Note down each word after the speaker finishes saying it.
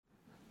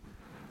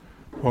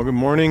Well, good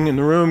morning in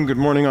the room. Good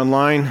morning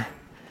online.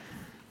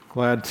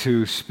 Glad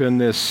to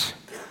spend this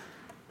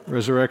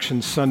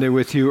Resurrection Sunday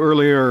with you.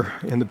 Earlier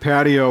in the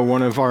patio,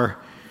 one of our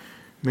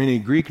many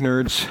Greek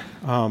nerds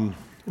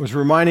was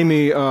reminding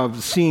me of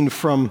the scene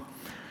from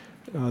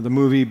the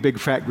movie Big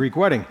Fat Greek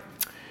Wedding.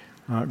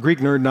 Greek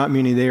nerd, not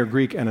meaning they are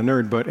Greek and a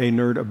nerd, but a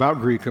nerd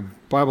about Greek, a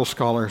Bible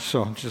scholar,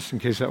 so just in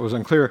case that was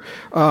unclear.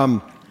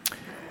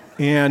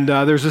 And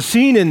there's a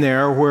scene in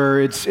there where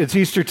it's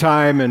Easter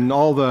time and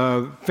all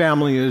the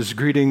family is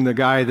greeting the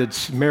guy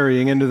that's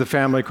marrying into the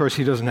family. Of course,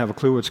 he doesn't have a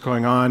clue what's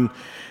going on.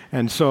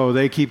 And so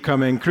they keep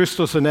coming,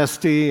 Christos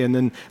Anesti, and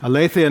then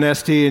Aletheia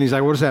Anesti, and he's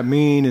like, what does that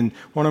mean? And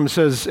one of them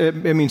says, it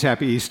means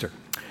Happy Easter.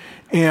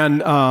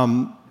 And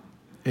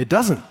it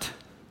doesn't.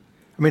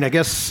 I mean, I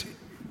guess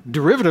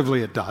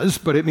derivatively it does,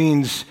 but it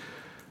means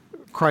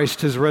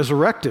Christ has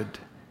resurrected.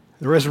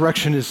 The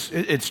resurrection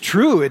it's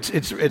true,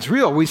 it's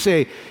real. We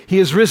say, he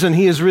is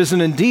risen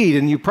indeed.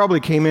 And you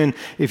probably came in,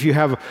 if you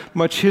have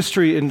much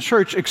history in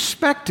church,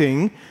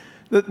 expecting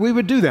that we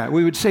would do that.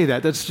 We would say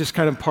that. That's just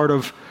kind of part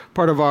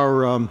of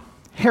our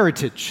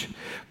heritage.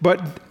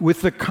 But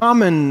with the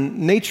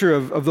common nature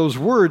of those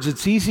words,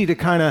 it's easy to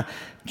kind of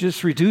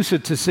just reduce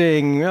it to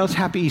saying, well, it's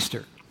Happy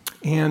Easter.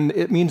 And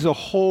it means a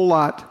whole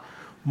lot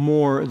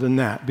more than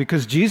that,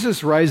 because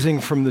Jesus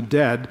rising from the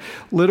dead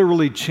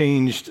literally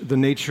changed the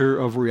nature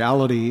of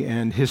reality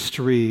and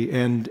history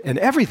and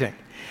everything.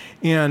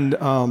 And,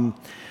 the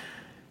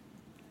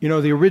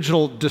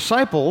original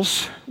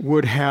disciples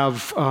would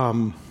have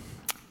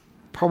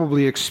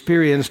probably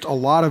experienced a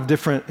lot of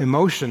different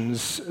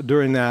emotions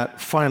during that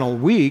final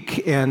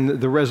week, and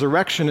the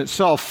resurrection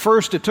itself,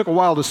 first it took a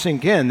while to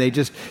sink in. They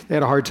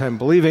had a hard time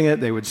believing it.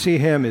 They would see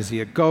him. Is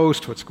he a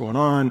ghost? What's going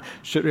on?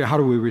 How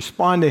do we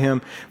respond to him?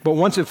 But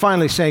once it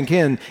finally sank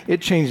in,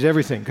 it changed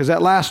everything, because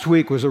that last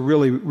week was a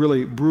really,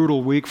 really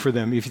brutal week for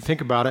them. If you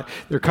think about it,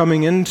 they're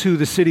coming into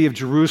the city of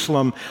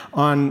Jerusalem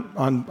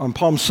on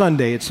Palm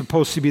Sunday. It's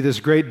supposed to be this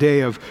great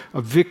day of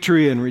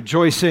victory and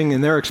rejoicing,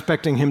 and they're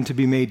expecting him to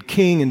be made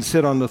king and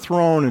sit on the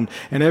throne,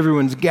 and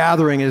everyone's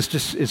gathering. It's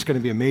going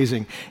to be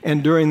amazing.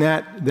 And during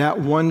that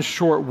one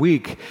short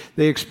week,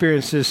 they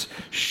experienced this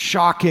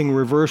shocking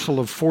reversal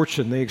of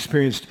fortune. They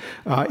experienced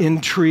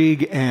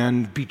intrigue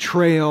and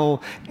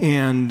betrayal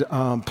and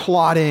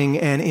plotting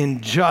and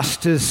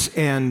injustice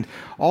and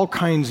all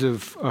kinds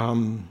of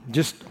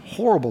just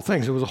horrible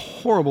things. It was a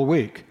horrible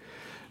week.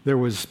 There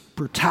was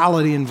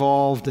brutality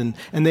involved, and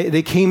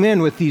they came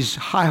in with these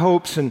high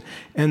hopes,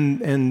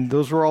 and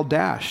those were all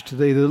dashed.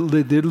 They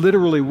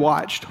literally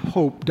watched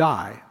hope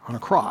die on a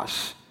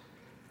cross.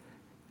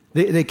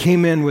 They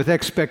came in with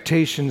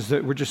expectations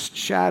that were just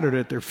shattered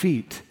at their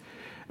feet.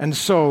 And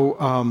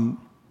so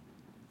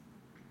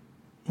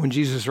when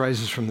Jesus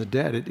rises from the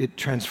dead, it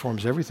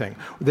transforms everything.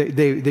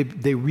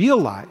 They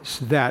realize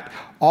that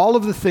all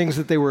of the things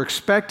that they were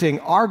expecting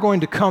are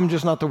going to come,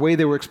 just not the way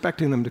they were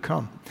expecting them to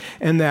come.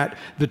 And that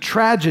the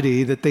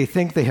tragedy that they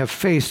think they have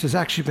faced has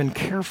actually been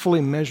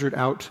carefully measured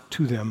out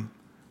to them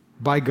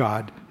by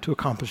God to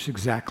accomplish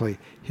exactly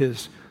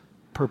his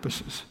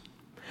purposes.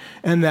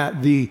 And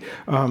that the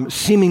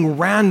seeming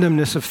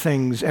randomness of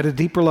things at a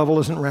deeper level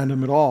isn't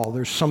random at all.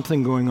 There's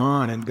something going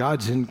on, and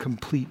God's in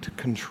complete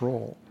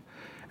control.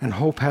 And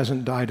hope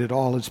hasn't died at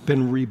all. It's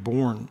been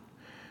reborn.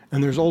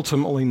 And there's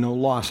ultimately no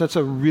loss. That's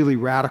a really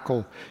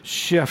radical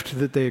shift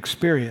that they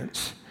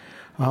experience.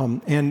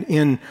 And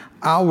in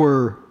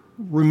our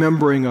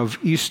remembering of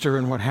Easter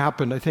and what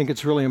happened, I think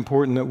it's really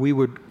important that we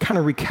would kind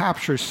of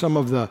recapture some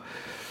of the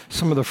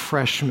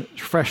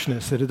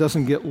freshness, that it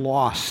doesn't get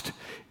lost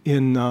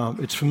in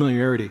its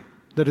familiarity,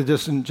 that it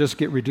doesn't just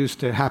get reduced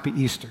to Happy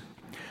Easter.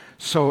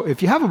 So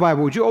if you have a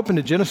Bible, would you open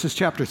to Genesis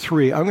chapter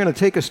 3? I'm going to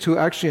take us to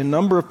actually a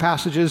number of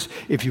passages.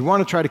 If you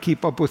want to try to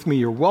keep up with me,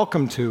 you're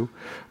welcome to.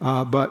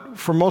 But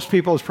for most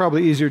people, it's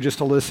probably easier just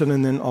to listen,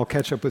 and then I'll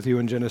catch up with you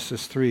in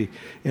Genesis 3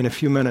 in a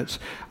few minutes.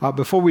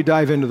 Before we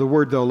dive into the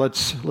Word, though,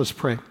 let's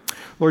pray.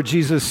 Lord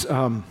Jesus,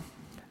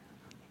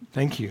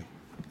 thank you.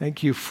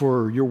 Thank you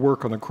for your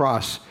work on the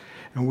cross.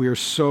 And we are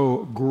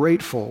so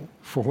grateful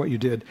for what you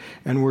did.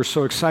 And we're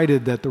so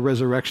excited that the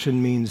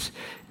resurrection means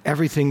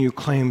everything you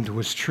claimed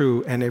was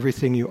true, and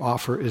everything you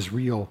offer is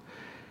real,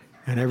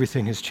 and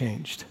everything has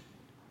changed.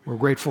 We're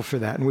grateful for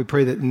that, and we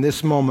pray that in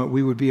this moment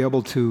we would be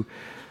able to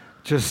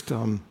just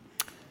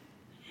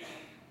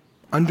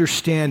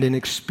understand and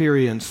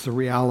experience the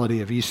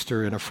reality of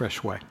Easter in a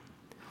fresh way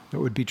that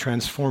would be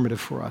transformative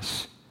for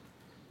us.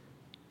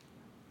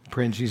 I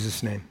pray in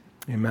Jesus' name,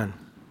 amen.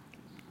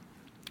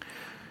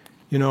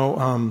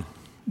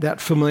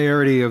 That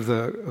familiarity of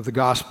the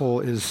gospel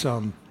is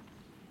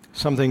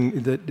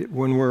something that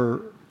when we're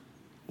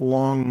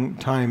long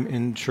time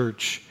in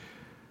church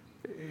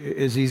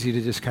is easy to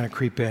just kind of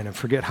creep in and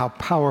forget how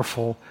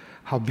powerful,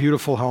 how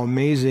beautiful, how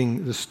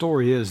amazing the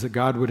story is that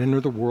God would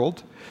enter the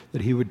world,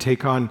 that he would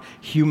take on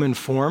human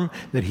form,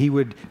 that he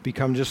would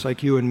become just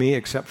like you and me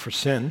except for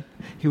sin.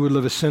 He would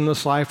live a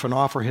sinless life and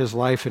offer his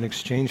life in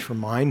exchange for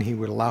mine. He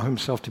would allow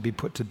himself to be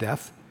put to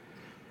death,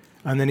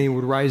 and then he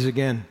would rise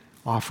again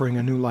offering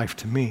a new life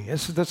to me.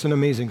 That's an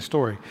amazing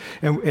story.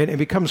 And it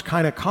becomes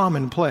kind of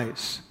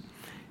commonplace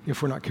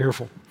if we're not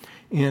careful.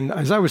 And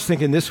as I was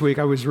thinking this week,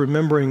 I was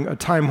remembering a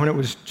time when it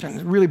was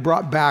really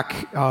brought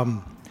back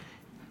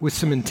with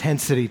some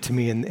intensity to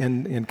me,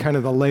 and kind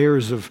of the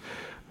layers of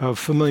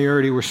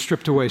familiarity were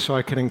stripped away so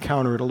I could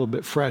encounter it a little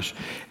bit fresh.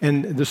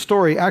 And the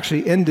story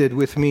actually ended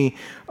with me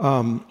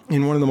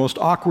in one of the most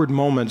awkward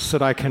moments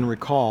that I can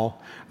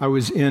recall. I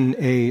was in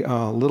a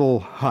little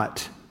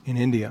hut in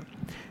India,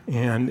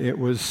 and it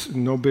was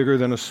no bigger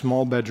than a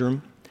small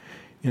bedroom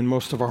in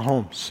most of our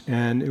homes.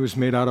 And it was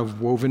made out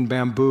of woven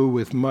bamboo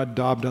with mud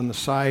daubed on the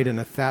side and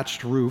a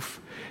thatched roof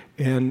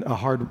and a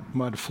hard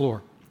mud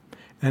floor.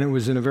 And it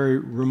was in a very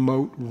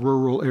remote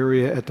rural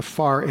area at the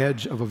far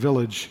edge of a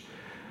village.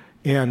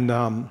 And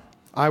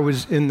I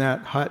was in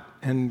that hut,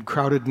 and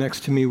crowded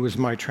next to me was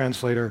my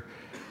translator.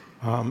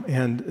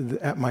 And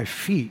at my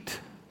feet,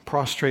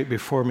 prostrate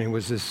before me,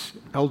 was this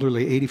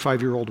elderly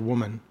 85-year-old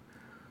woman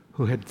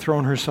who had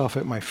thrown herself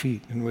at my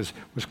feet and was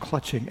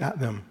clutching at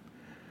them.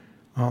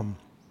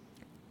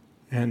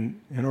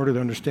 And in order to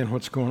understand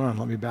what's going on,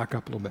 let me back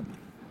up a little bit.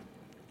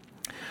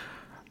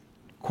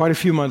 Quite a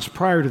few months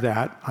prior to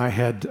that, I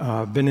had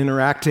been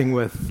interacting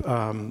with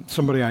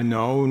somebody I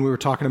know, and we were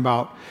talking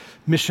about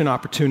mission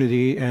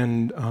opportunity,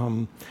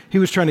 and he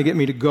was trying to get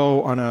me to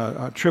go on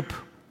a trip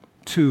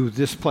to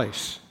this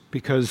place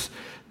because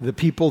the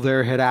people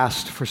there had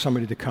asked for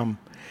somebody to come.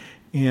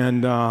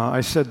 And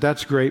I said,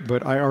 that's great,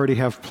 but I already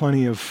have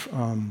plenty of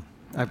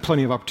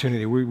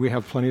opportunity. We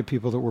have plenty of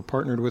people that we're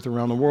partnered with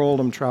around the world.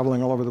 I'm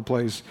traveling all over the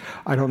place.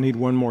 I don't need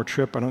one more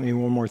trip. I don't need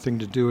one more thing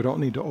to do. I don't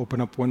need to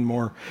open up one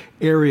more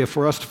area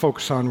for us to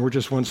focus on. We're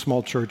just one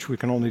small church. We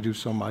can only do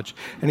so much.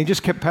 And he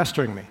just kept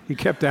pestering me. He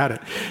kept at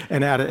it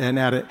and at it and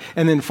at it.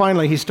 And then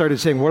finally he started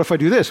saying, what if I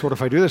do this? What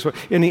if I do this?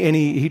 And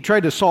he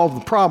tried to solve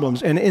the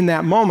problems. And in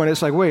that moment,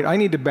 it's like, wait, I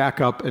need to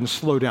back up and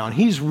slow down.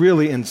 He's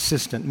really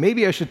insistent.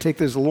 Maybe I should take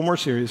this a little more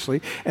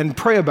seriously and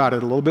pray about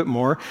it a little bit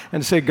more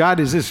and say, God,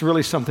 is this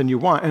really something you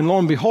want? And lo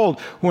and behold,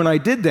 when I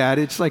did that,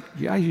 it's like,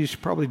 yeah, you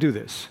should probably do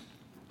this.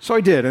 So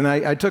I did, and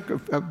I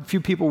took a few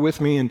people with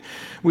me, and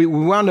we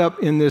wound up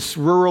in this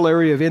rural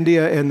area of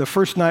India, and the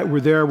first night we're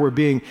there, we're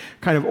being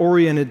kind of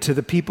oriented to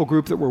the people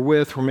group that we're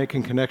with. We're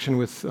making connection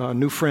with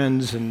new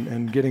friends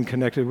and getting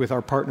connected with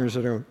our partners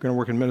that are going to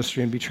work in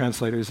ministry and be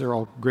translators. They're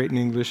all great in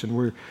English, and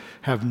we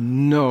have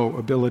no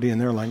ability in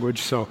their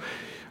language, so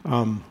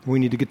we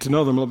need to get to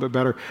know them a little bit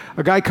better.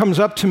 A guy comes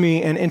up to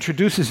me and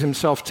introduces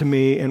himself to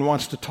me and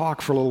wants to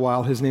talk for a little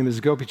while. His name is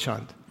Gopi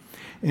Chand.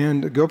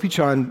 And Gopi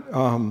Chand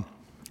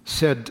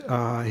said,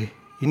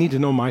 you need to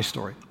know my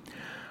story.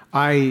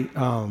 Quite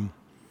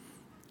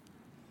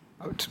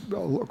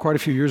a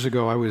few years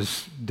ago, I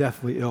was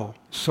deathly ill.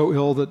 So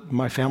ill that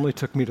my family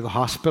took me to the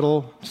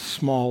hospital,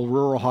 small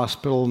rural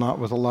hospital, not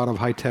with a lot of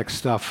high-tech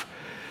stuff.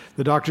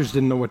 The doctors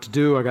didn't know what to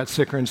do. I got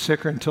sicker and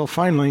sicker until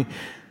finally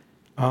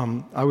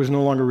I was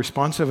no longer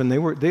responsive, and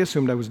they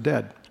assumed I was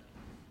dead.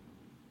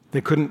 They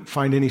couldn't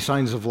find any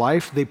signs of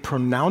life. They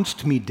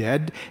pronounced me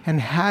dead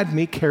and had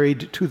me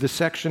carried to the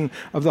section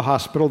of the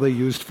hospital they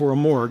used for a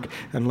morgue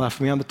and left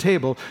me on the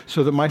table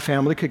so that my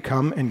family could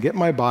come and get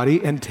my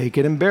body and take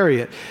it and bury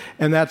it.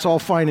 And that's all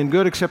fine and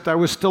good, except I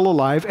was still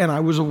alive, and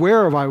I was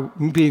aware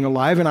of being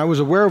alive, and I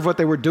was aware of what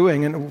they were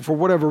doing, and for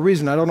whatever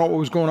reason, I don't know what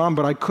was going on,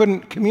 but I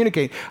couldn't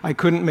communicate. I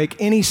couldn't make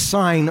any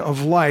sign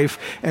of life,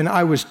 and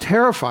I was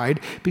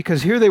terrified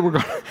because here they were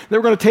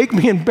going to take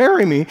me and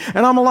bury me,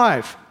 and I'm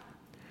alive.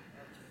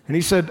 And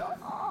he said,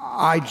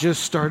 I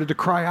just started to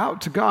cry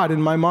out to God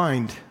in my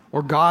mind,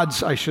 or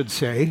gods, I should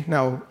say.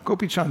 Now,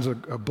 Gopi Chand's a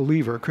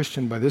believer, a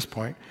Christian by this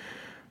point,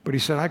 but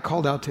he said, I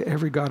called out to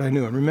every god I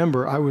knew. And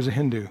remember, I was a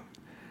Hindu.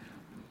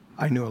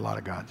 I knew a lot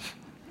of gods.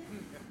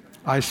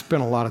 I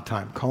spent a lot of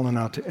time calling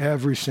out to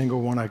every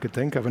single one I could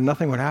think of, and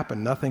nothing would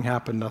happen. Nothing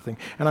happened, nothing.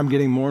 And I'm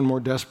getting more and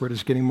more desperate.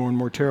 It's getting more and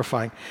more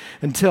terrifying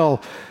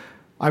until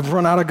I've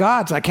run out of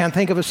gods. I can't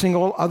think of a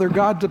single other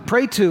god to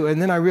pray to.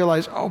 And then I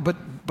realize, but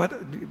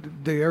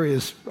the area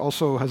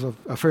also has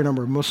a fair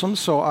number of Muslims,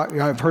 so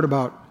I've heard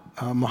about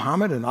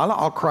Muhammad and Allah.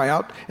 I'll cry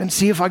out and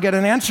see if I get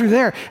an answer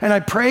there. And I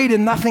prayed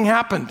and nothing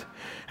happened.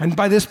 And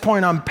by this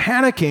point, I'm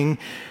panicking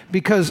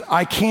because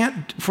I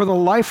can't, for the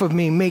life of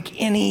me,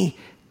 make any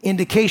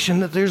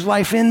indication that there's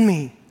life in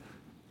me.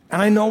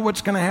 And I know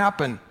what's going to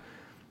happen,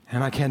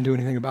 and I can't do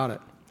anything about it.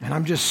 And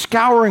I'm just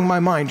scouring my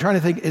mind, trying to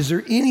think, is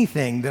there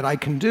anything that I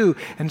can do?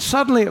 And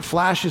suddenly it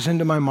flashes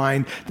into my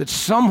mind that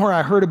somewhere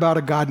I heard about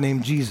a God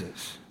named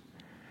Jesus.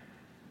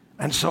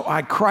 And so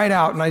I cried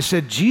out and I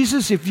said,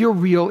 Jesus, if you're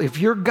real, if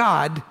you're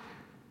God,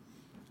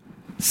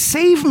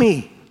 save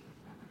me.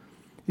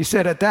 He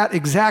said, at that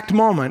exact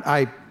moment,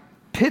 I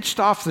pitched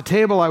off the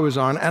table I was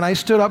on and I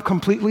stood up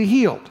completely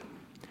healed.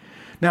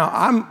 Now,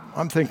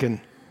 I'm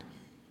thinking,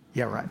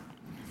 yeah, right.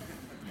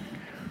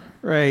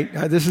 Right,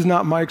 this is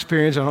not my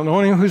experience. I don't know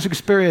anyone who's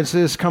experienced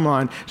this. Come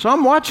on. So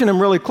I'm watching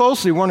him really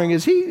closely, wondering,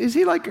 is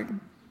he like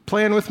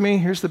playing with me?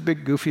 Here's the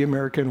big goofy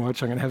American.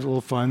 Watch, I'm going to have a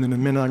little fun. Then in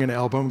a minute, I'm going to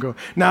elbow him and go,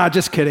 nah,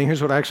 just kidding.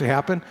 Here's what actually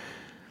happened.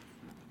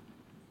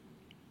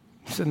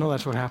 He said, no,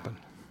 that's what happened.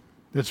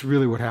 That's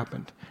really what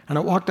happened. And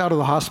I walked out of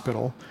the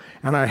hospital,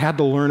 and I had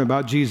to learn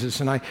about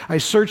Jesus. And I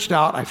searched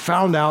out, I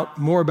found out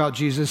more about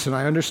Jesus, and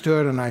I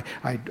understood, and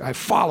I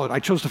followed. I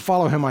chose to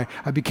follow him. I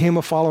became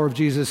a follower of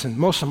Jesus, and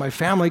most of my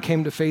family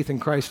came to faith in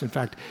Christ. In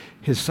fact,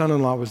 his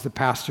son-in-law was the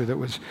pastor that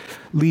was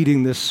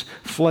leading this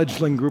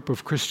fledgling group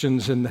of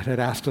Christians and that had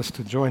asked us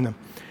to join them.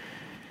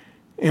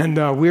 And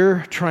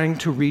we're trying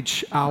to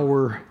reach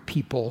our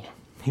people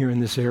here in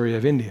this area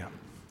of India.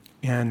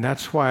 And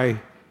that's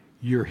why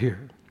you're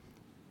here,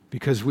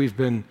 because we've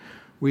been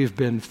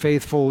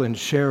faithful in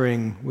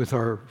sharing with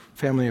our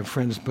family and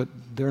friends, but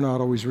they're not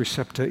always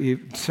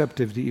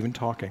receptive to even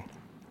talking.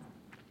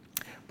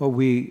 So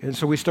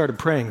we started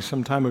praying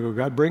some time ago,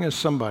 God, bring us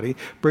somebody,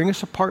 bring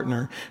us a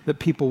partner that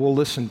people will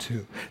listen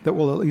to, that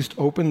will at least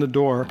open the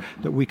door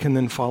that we can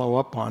then follow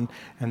up on,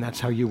 and that's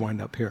how you wind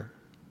up here.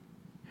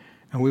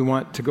 And we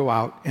want to go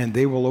out, and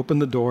they will open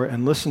the door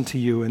and listen to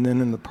you, and then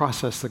in the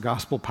process, the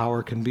gospel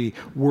power can be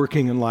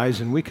working in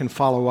lives, and we can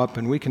follow up,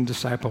 and we can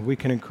disciple, we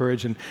can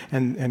encourage,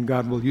 and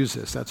God will use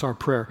this. That's our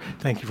prayer.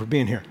 Thank you for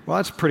being here. Well,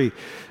 that's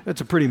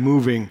a pretty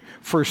moving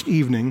first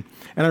evening.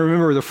 And I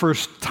remember the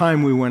first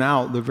time we went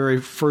out, the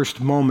very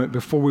first moment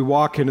before we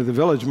walk into the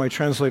village, my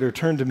translator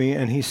turned to me,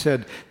 and he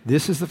said,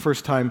 this is the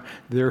first time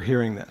they're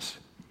hearing this.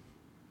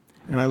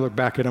 And I looked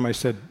back at him, I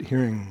said,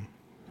 hearing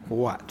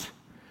what?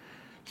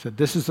 Said,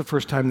 this is the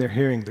first time they're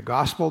hearing the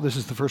gospel. This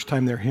is the first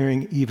time they're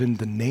hearing even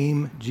the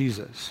name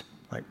Jesus.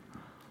 Like,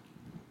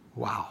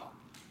 wow,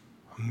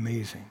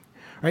 amazing.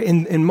 Right?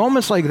 In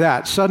moments like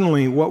that,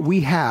 suddenly what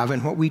we have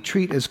and what we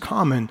treat as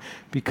common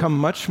become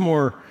much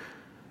more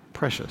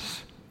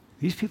precious.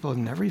 These people have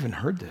never even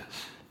heard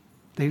this.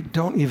 They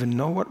don't even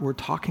know what we're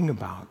talking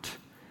about.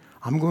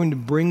 I'm going to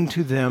bring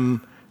to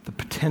them the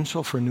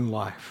potential for new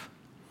life.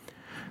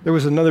 There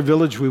was another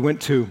village we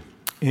went to,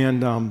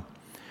 and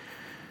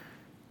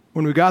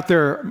when we got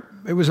there,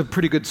 it was a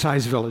pretty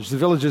good-sized village. The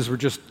villages were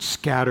just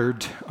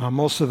scattered.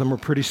 Most of them were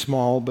pretty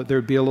small, but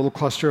there'd be a little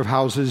cluster of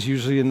houses,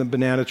 usually in the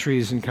banana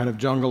trees and kind of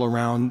jungle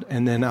around,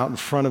 and then out in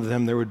front of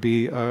them there would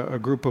be a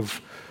group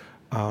of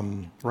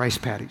rice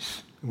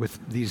paddies with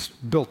these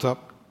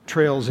built-up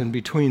trails in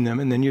between them,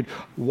 and then you'd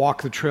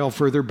walk the trail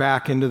further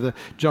back into the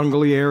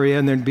jungly area,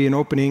 and there'd be an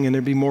opening, and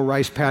there'd be more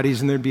rice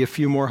paddies, and there'd be a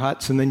few more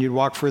huts, and then you'd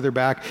walk further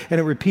back,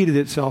 and it repeated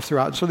itself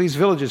throughout. So these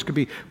villages could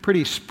be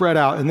pretty spread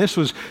out, and this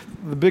was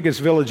the biggest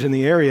village in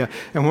the area.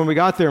 And when we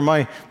got there,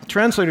 my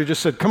translator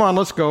just said, come on,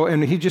 let's go,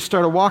 and he just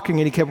started walking,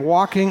 and he kept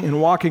walking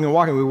and walking and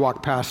walking. We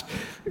walked past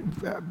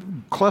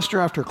cluster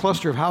after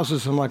cluster of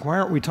houses. I'm like, why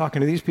aren't we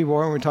talking to these people?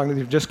 Why aren't we talking to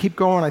these people? Just keep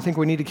going. I think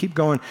we need to keep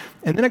going.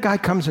 And then a guy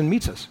comes and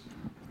meets us,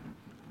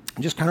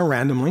 just kind of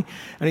randomly,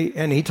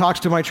 and he talks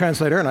to my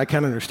translator, and I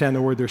can't understand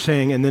the word they're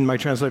saying, and then my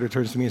translator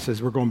turns to me and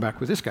says, we're going back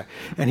with this guy.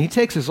 And he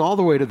takes us all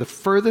the way to the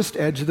furthest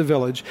edge of the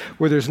village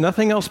where there's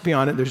nothing else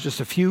beyond it. There's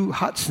just a few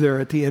huts there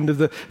at the end of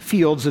the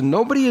fields, and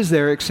nobody is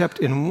there except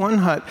in one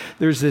hut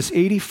there's this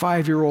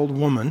 85-year-old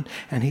woman,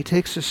 and he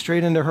takes us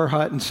straight into her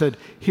hut and said,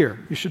 here,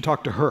 you should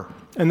talk to her.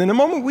 And then the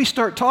moment we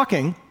start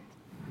talking,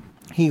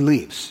 he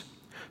leaves.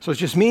 So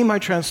it's just me, my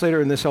translator,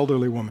 and this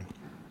elderly woman.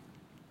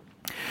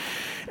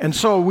 And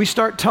so we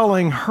start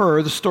telling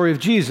her the story of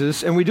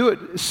Jesus, and we do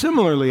it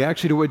similarly,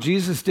 actually, to what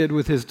Jesus did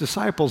with his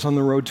disciples on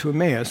the road to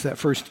Emmaus, that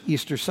first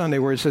Easter Sunday,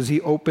 where it says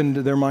he opened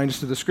their minds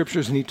to the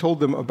scriptures, and he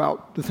told them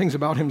about the things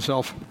about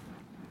himself,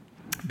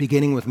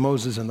 beginning with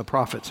Moses and the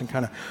prophets, and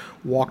kind of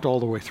walked all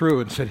the way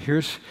through and said,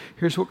 here's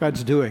what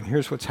God's doing,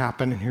 here's what's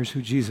happened, and here's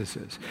who Jesus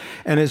is.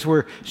 And as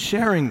we're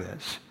sharing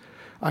this,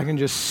 I can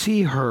just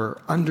see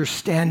her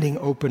understanding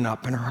open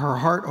up and her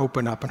heart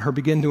open up and her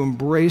begin to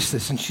embrace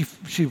this. And she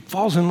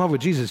falls in love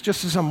with Jesus.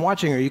 Just as I'm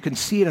watching her, you can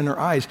see it in her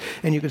eyes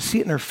and you can see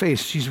it in her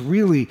face. She's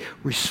really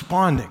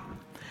responding.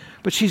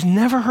 But she's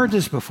never heard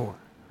this before.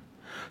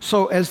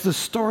 So as the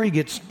story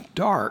gets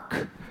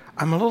dark,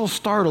 I'm a little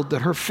startled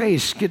that her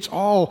face gets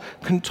all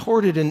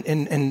contorted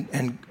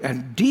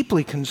and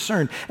deeply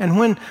concerned. And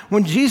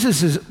when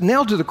Jesus is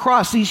nailed to the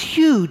cross, these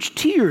huge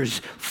tears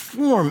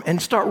form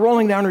and start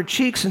rolling down her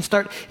cheeks and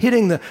start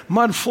hitting the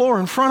mud floor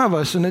in front of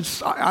us. And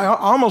I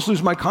almost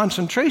lose my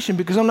concentration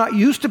because I'm not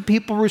used to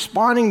people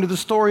responding to the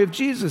story of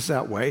Jesus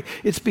that way.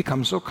 It's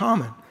become so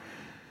common.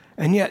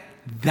 And yet,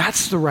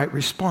 that's the right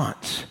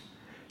response.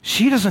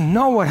 She doesn't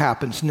know what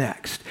happens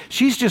next.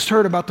 She's just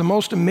heard about the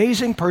most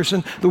amazing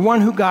person, the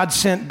one who God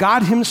sent,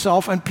 God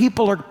himself, and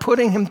people are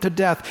putting him to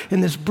death in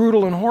this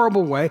brutal and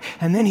horrible way,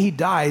 and then he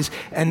dies,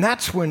 and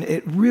that's when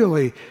it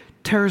really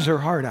tears her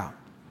heart out.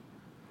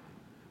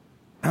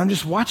 And I'm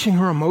just watching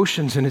her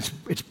emotions, and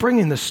it's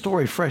bringing the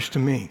story fresh to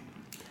me.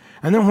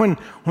 And then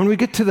when we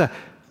get to the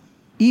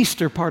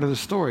Easter part of the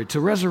story, to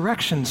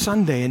Resurrection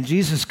Sunday, and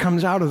Jesus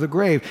comes out of the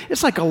grave,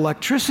 it's like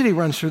electricity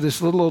runs through this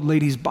little old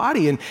lady's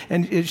body,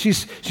 and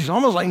she's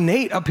almost like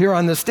Nate up here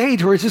on the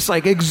stage, where it's just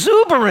like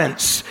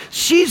exuberance.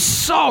 She's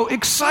so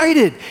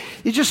excited.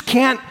 You just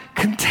can't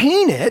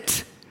contain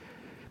it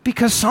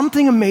because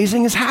something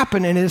amazing has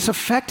happened, and it's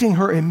affecting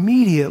her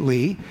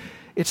immediately.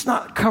 It's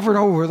not covered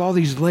over with all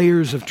these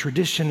layers of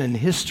tradition and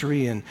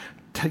history and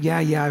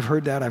Yeah, I've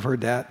heard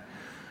that.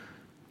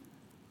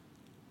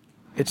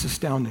 It's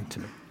astounding to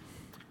me.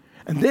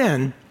 And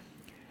then,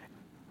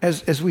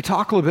 as we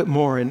talk a little bit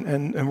more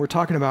and we're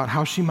talking about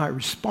how she might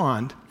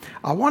respond,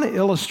 I want to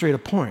illustrate a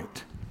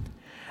point.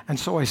 And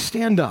so I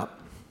stand up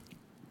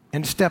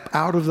and step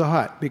out of the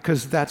hut,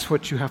 because that's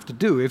what you have to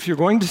do. If you're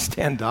going to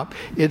stand up,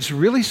 it's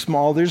really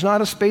small. There's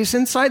not a space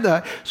inside the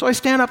hut. So I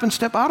stand up and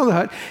step out of the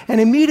hut, and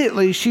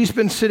immediately she's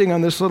been sitting on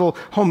this little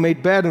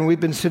homemade bed, and we've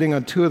been sitting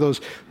on two of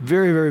those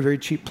very, very, very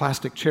cheap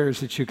plastic chairs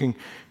that you can,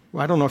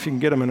 well, I don't know if you can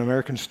get them in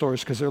American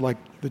stores, because they're like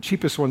the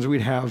cheapest ones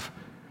we'd have,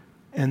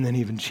 and then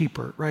even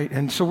cheaper, right?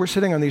 And so we're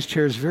sitting on these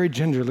chairs very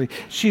gingerly.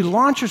 She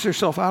launches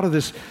herself out of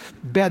this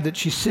bed that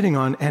she's sitting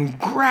on and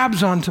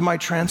grabs onto my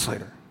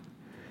translator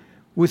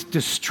with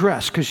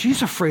distress, because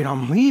she's afraid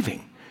I'm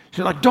leaving.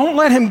 She's like, don't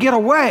let him get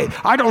away.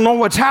 I don't know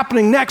what's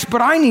happening next,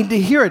 but I need to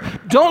hear it.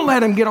 Don't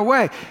let him get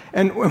away.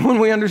 And when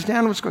we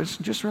understand what's going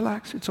on, just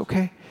relax. It's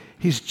okay.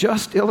 He's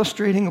just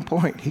illustrating a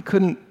point. He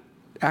couldn't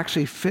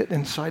actually fit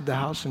inside the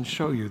house and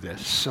show you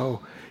this,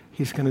 so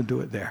he's going to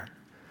do it there.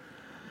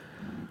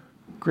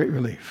 Great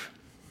relief.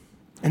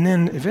 And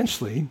then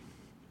eventually,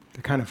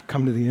 to kind of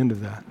come to the end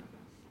of that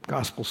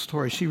gospel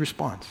story, she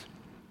responds.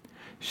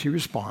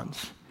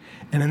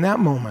 And in that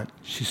moment,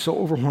 she's so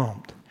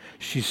overwhelmed.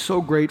 She's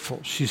so grateful.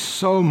 She's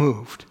so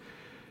moved.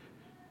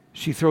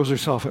 She throws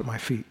herself at my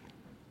feet.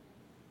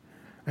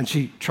 And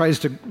she tries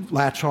to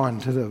latch on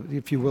to the,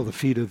 if you will, the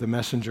feet of the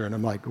messenger. And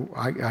I'm like,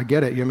 I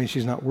get it. I mean,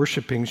 she's not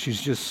worshiping. She's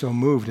just so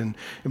moved.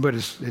 But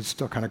it's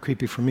still kind of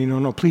creepy for me.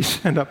 No, please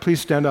stand up. Please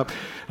stand up.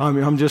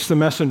 I'm just the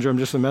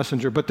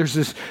messenger. But there's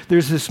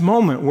this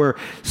moment where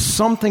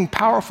something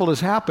powerful has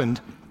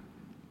happened,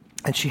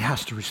 and she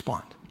has to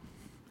respond.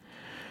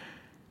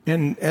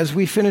 And as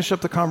we finish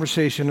up the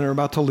conversation and are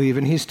about to leave,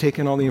 and he's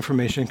taken all the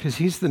information, because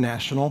he's the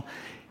national,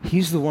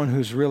 he's the one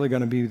who's really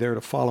going to be there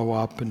to follow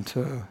up and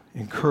to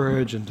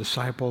encourage and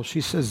disciple. She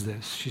says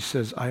this. She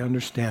says, I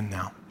understand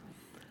now.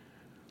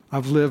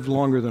 I've lived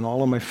longer than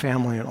all of my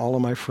family and all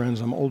of my friends.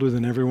 I'm older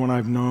than everyone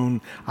I've known.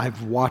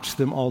 I've watched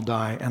them all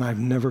die, and I've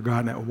never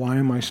gotten it. Why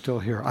am I still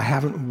here? I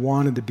haven't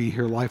wanted to be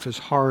here. Life is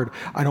hard.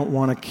 I don't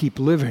want to keep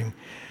living.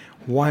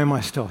 Why am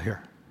I still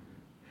here?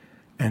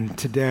 And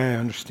today I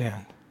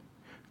understand.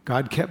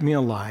 God kept me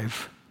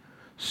alive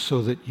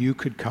so that you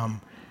could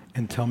come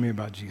and tell me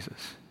about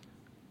Jesus.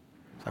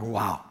 It's like,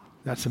 wow,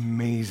 that's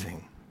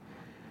amazing.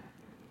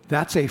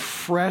 That's a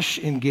fresh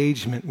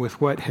engagement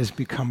with what has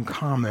become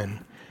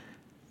common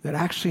that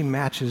actually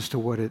matches to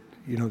what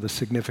the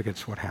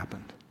significance of what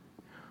happened.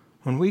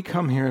 When we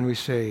come here and we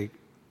say,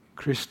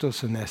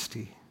 Christos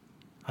anesti,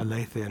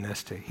 aletheia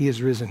anesti, he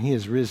is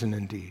risen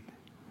indeed.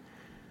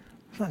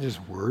 It's not just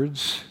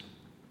words.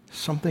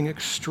 Something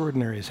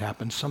extraordinary has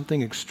happened.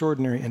 Something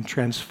extraordinary and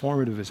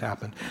transformative has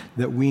happened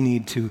that we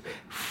need to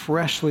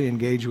freshly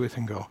engage with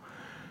and go,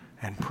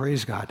 and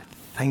praise God,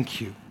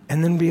 thank you,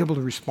 and then be able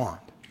to respond.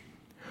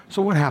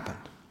 So what happened?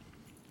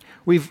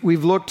 We've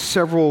looked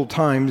several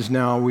times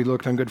now. We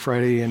looked on Good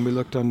Friday and we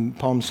looked on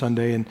Palm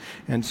Sunday,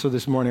 and so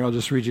this morning I'll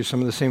just read you some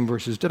of the same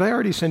verses. Did I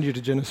already send you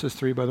to Genesis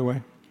 3, by the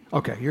way?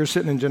 Okay, you're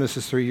sitting in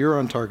Genesis 3. You're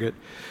on target.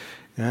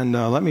 And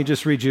let me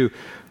just read you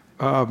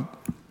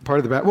part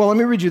of the back. Well, let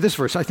me read you this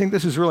verse. I think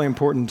this is really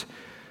important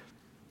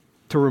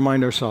to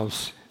remind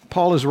ourselves.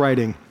 Paul is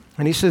writing,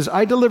 and he says,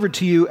 I delivered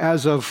to you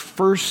as of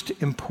first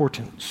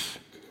importance.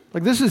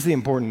 Like, this is the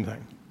important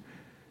thing.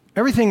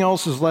 Everything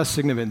else is less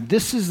significant.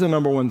 This is the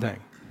number one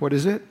thing. What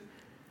is it?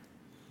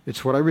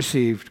 It's what I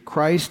received.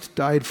 Christ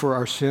died for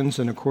our sins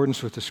in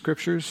accordance with the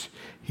Scriptures.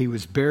 He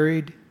was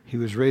buried. He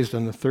was raised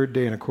on the third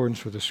day in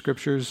accordance with the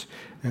Scriptures.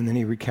 And then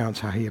he recounts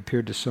how he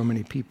appeared to so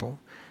many people.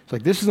 It's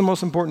like, this is the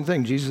most important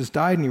thing. Jesus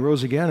died and he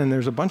rose again, and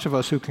there's a bunch of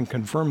us who can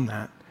confirm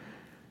that.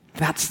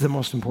 That's the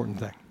most important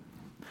thing.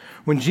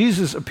 When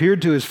Jesus appeared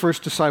to his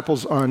first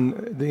disciples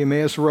on the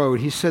Emmaus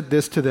Road, he said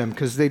this to them,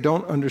 because they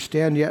don't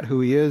understand yet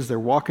who he is. They're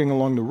walking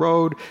along the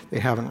road. They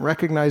haven't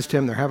recognized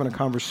him. They're having a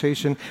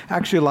conversation.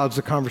 Actually allows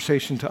the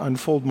conversation to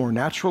unfold more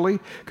naturally,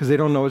 because they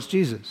don't know it's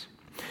Jesus.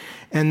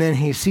 And then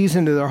he sees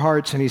into their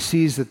hearts, and he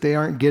sees that they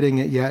aren't getting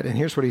it yet. And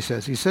here's what he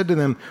says. He said to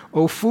them,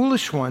 O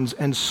foolish ones,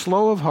 and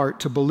slow of heart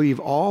to believe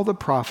all the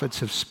prophets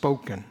have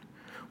spoken.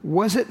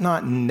 Was it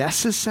not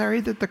necessary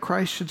that the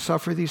Christ should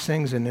suffer these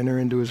things and enter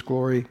into his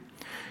glory?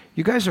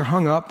 You guys are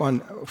hung up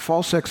on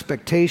false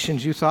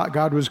expectations. You thought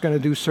God was going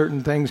to do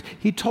certain things.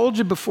 He told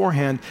you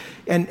beforehand,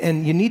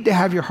 and you need to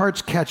have your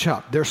hearts catch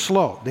up. They're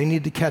slow. They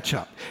need to catch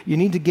up. You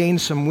need to gain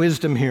some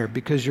wisdom here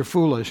because you're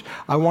foolish.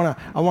 I want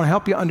to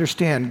help you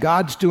understand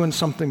God's doing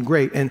something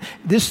great. And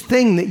this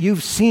thing that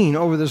you've seen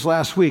over this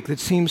last week that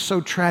seems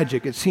so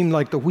tragic, it seemed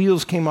like the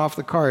wheels came off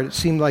the car. It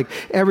seemed like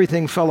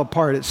everything fell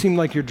apart. It seemed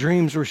like your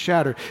dreams were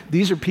shattered.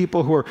 These are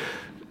people who are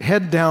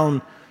head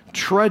down,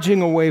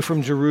 trudging away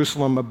from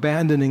Jerusalem,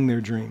 abandoning their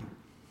dream.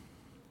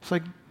 It's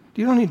like,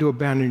 you don't need to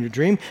abandon your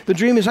dream. The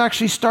dream is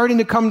actually starting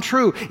to come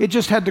true. It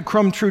just had to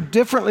come true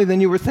differently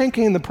than you were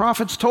thinking, and the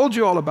prophets told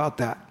you all about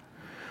that.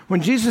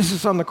 When Jesus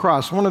is on the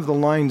cross, one of the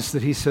lines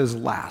that he says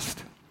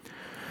last,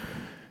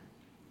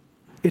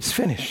 it's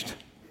finished.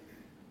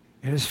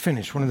 It is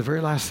finished. One of the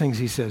very last things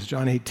he says,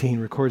 John 18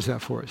 records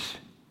that for us.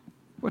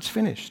 What's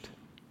finished?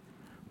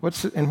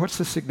 What's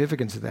the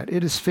significance of that?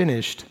 It is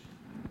finished.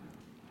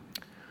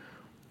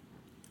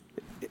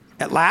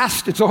 At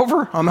last, it's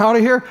over. I'm out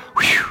of here.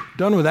 Whew,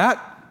 done with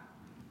that.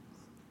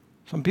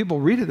 Some people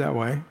read it that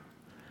way,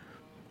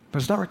 but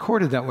it's not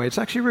recorded that way. It's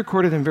actually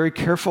recorded in very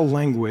careful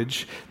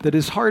language that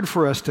is hard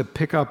for us to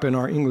pick up in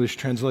our English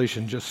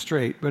translation just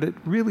straight, but it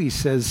really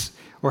says,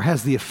 or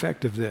has the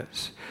effect of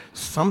this: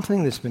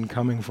 something that's been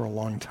coming for a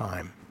long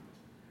time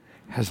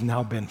has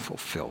now been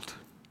fulfilled,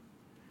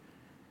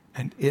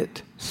 and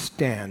it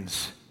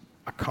stands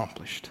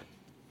accomplished.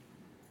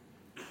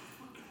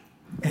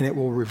 And it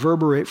will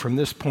reverberate from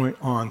this point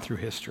on through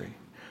history.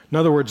 In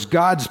other words,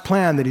 God's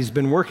plan that he's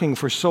been working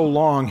for so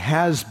long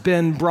has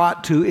been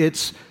brought to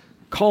its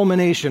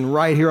culmination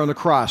right here on the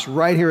cross,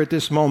 right here at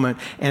this moment.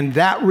 And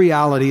that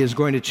reality is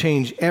going to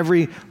change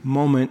every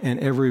moment and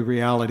every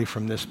reality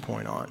from this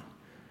point on.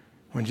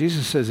 When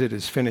Jesus says it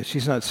is finished,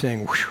 he's not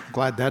saying,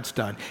 glad that's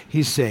done.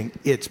 He's saying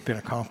it's been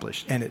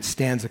accomplished, and it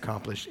stands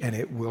accomplished, and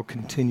it will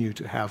continue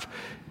to have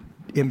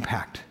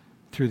impact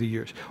through the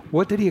years.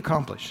 What did he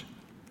accomplish?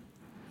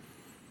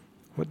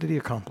 What did he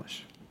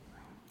accomplish?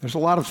 There's a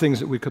lot of things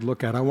that we could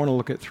look at. I want to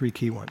look at three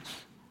key ones,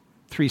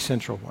 three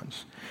central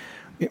ones.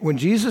 When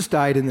Jesus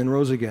died and then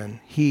rose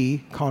again,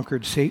 he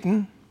conquered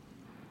Satan,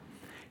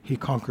 he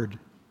conquered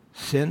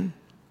sin,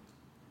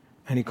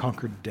 and he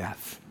conquered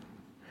death.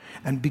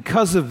 And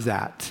because of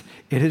that,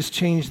 it has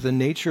changed the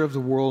nature of the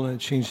world, and it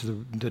changed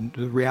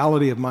the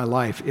reality of my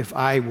life if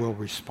I will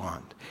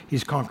respond.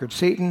 He's conquered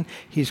Satan,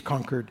 he's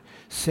conquered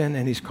sin,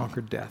 and he's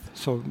conquered death.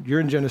 So you're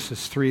in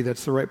Genesis 3.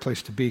 That's the right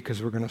place to be,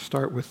 because we're going to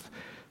start with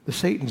the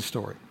Satan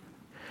story.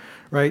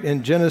 Right?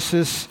 In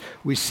Genesis,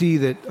 we see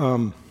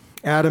that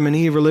Adam and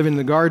Eve are living in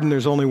the garden.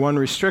 There's only one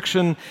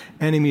restriction,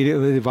 and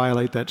immediately they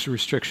violate that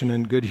restriction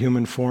in good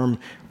human form.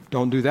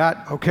 Don't do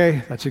that.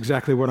 Okay, that's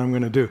exactly what I'm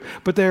going to do.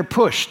 But they're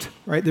pushed,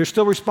 right? They're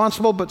still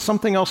responsible, but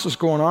something else is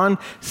going on.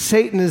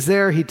 Satan is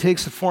there. He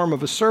takes the form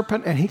of a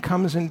serpent, and he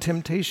comes in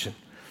temptation.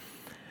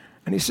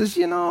 And he says,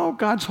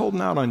 God's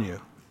holding out on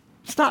you.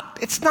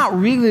 It's not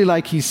really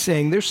like he's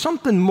saying, there's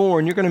something more,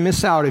 and you're going to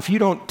miss out if you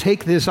don't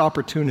take this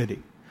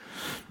opportunity.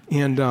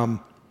 And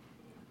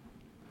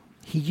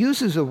he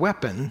uses a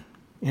weapon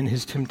in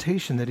his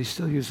temptation that he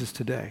still uses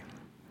today,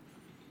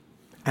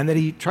 and that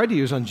he tried to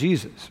use on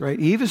Jesus, right?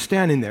 Eve is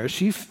standing there.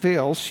 She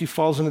fails. She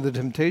falls into the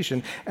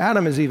temptation.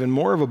 Adam is even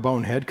more of a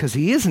bonehead because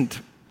he isn't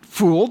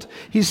fooled.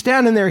 He's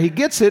standing there. He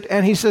gets it,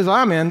 and he says,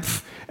 I'm in,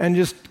 and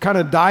just kind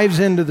of dives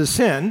into the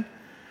sin.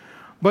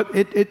 But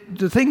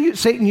the thing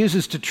Satan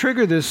uses to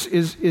trigger this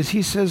is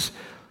he says,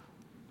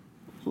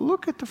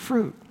 look at the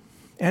fruit.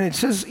 And it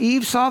says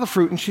Eve saw the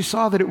fruit, and she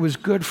saw that it was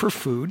good for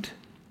food,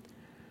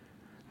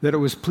 that it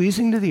was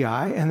pleasing to the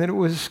eye, and that it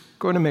was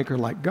going to make her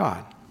like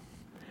God.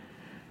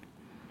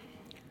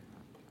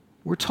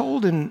 We're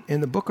told in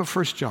the book of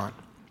 1 John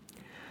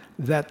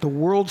that the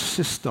world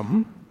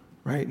system,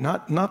 right,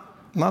 not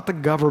the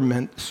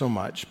government so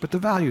much, but the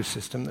value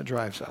system that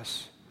drives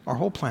us, our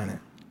whole planet,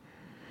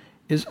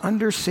 is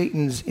under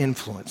Satan's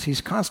influence.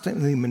 He's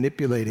constantly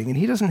manipulating, and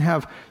he doesn't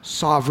have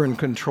sovereign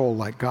control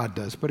like God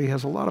does, but he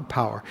has a lot of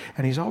power,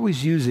 and he's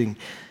always using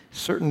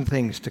certain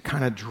things to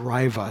kind of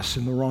drive us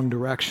in the wrong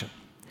direction.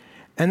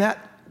 And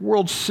that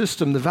world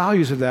system, the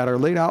values of that are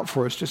laid out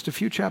for us just a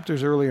few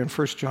chapters earlier in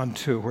 1 John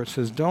 2, where it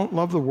says, don't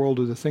love the world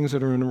or the things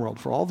that are in the world.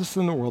 For all this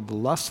in the world, the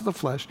lust of the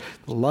flesh,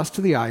 the lust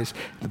of the eyes,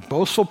 the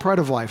boastful pride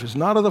of life is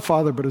not of the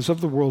Father, but is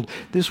of the world.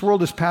 This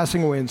world is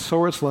passing away, and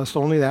so its lust,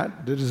 only that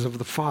is of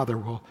the Father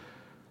will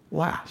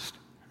last.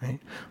 Right?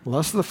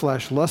 Lust of the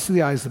flesh, lust of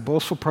the eyes, the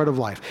boastful pride of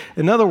life.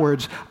 In other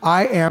words,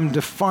 I am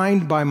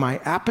defined by my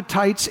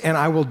appetites, and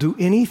I will do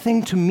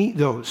anything to meet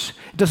those.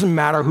 It doesn't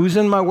matter who's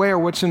in my way or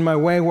what's in my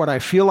way, what I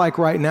feel like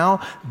right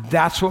now,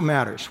 that's what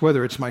matters.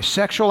 Whether it's my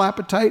sexual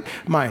appetite,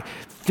 my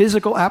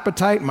physical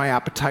appetite, my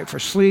appetite for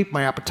sleep,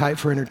 my appetite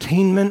for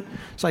entertainment,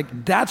 it's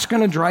like that's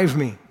going to drive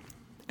me.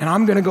 And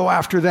I'm going to go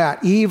after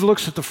that. Eve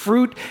looks at the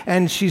fruit,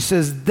 and she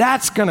says,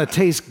 that's going to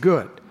taste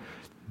good.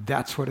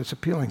 That's what it's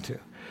appealing to.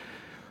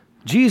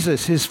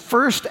 Jesus, his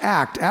first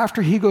act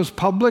after he goes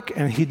public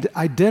and he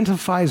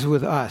identifies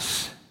with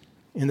us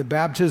in the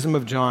baptism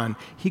of John,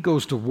 he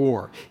goes to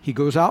war. He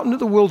goes out into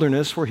the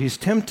wilderness where he's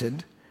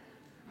tempted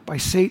by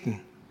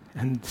Satan.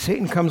 And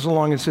Satan comes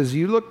along and says,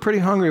 you look pretty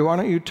hungry. Why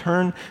don't you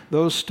turn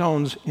those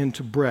stones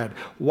into bread?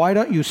 Why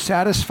don't you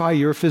satisfy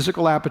your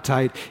physical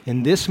appetite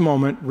in this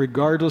moment,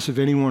 regardless of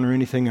anyone or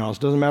anything else?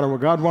 Doesn't matter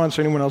what God wants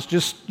or anyone else.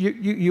 Just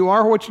you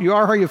are what you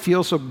are, how you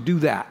feel, so do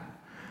that.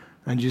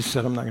 And Jesus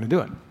said, I'm not going to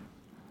do it.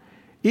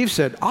 Eve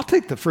said, I'll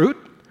take the fruit.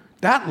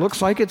 That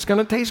looks like it's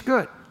going to taste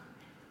good.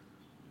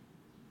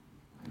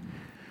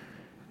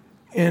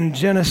 In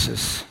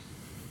Genesis,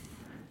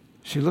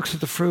 she looks at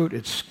the fruit.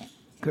 It's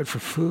good for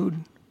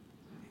food,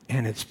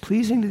 and it's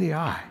pleasing to the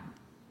eye.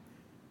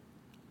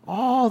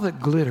 All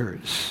that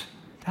glitters,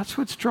 that's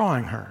what's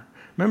drawing her.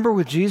 Remember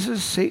with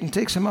Jesus, Satan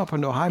takes him up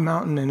onto a high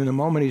mountain, and in a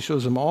moment he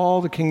shows him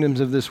all the kingdoms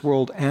of this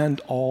world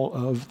and all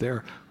of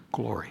their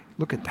glory.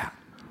 Look at that.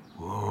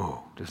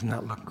 Whoa, doesn't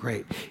that look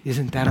great?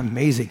 Isn't that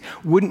amazing?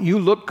 Wouldn't you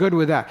look good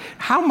with that?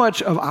 How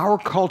much of our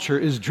culture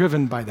is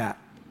driven by that?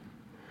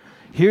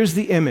 Here's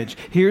the image.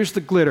 Here's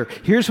the glitter.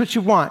 Here's what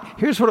you want.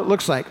 Here's what it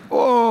looks like.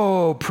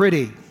 Oh,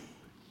 pretty.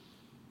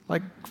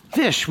 Like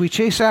fish, we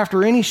chase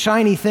after any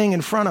shiny thing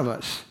in front of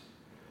us.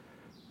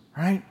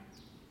 Right?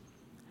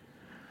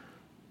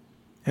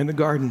 In the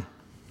garden.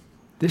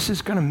 This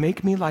is going to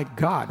make me like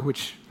God,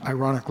 which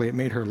ironically it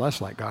made her less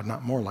like God,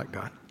 not more like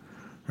God.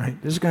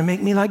 Right? This is going to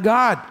make me like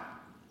God.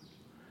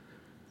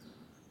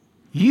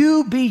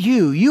 You be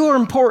you. You are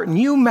important.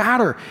 You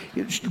matter.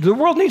 The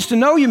world needs to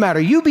know you matter.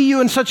 You be you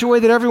in such a way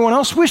that everyone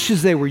else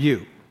wishes they were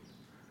you.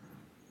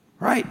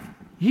 Right?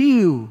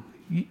 You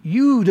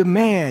the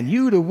man,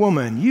 you the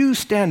woman, you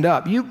stand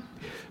up.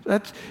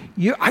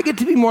 I get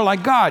to be more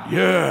like God.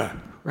 Yeah.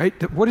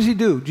 Right? What does he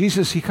do?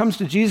 He comes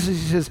to Jesus,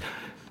 he says,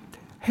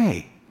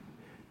 hey,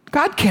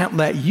 God can't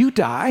let you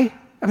die.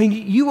 I mean,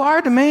 you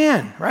are the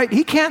man, right?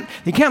 He can't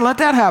let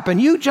that happen.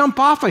 You jump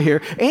off of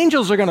here.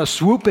 Angels are going to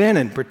swoop in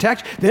and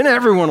protect. Then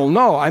everyone will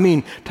know. I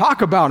mean,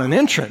 talk about an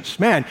entrance.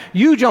 Man,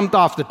 you jumped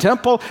off the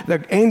temple,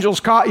 the angels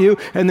caught you,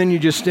 and then you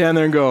just stand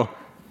there and go,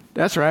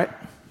 that's right.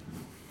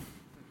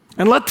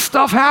 And let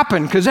stuff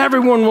happen because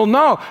everyone will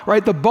know,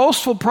 right? The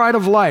boastful pride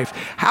of life.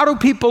 How do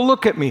people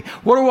look at me?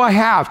 What do I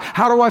have?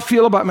 How do I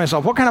feel about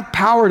myself? What kind of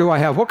power do I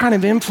have? What kind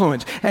of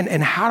influence?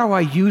 And how do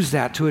I use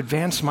that to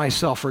advance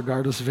myself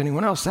regardless of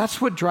anyone else?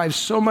 That's what drives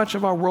so much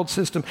of our world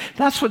system.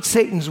 That's what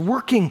Satan's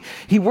working.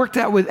 He worked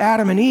that with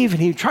Adam and Eve,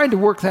 and he tried to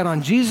work that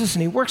on Jesus,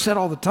 and he works that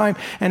all the time.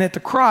 And at the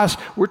cross,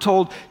 we're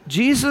told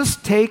Jesus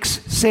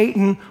takes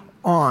Satan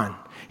on.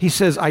 He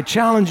says, I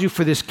challenge you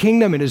for this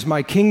kingdom. It is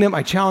my kingdom.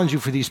 I challenge you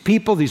for these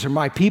people. These are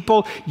my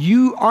people.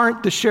 You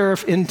aren't the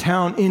sheriff in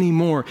town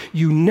anymore.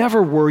 You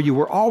never were. You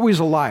were always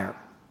a liar.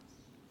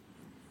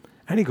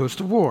 And he goes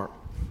to war.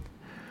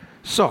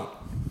 So,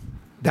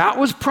 that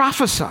was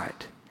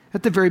prophesied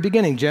at the very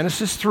beginning,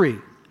 Genesis 3.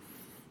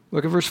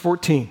 Look at verse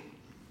 14.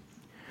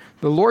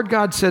 The Lord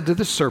God said to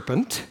the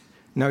serpent,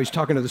 now he's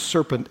talking to the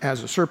serpent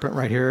as a serpent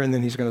right here, and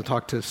then he's going to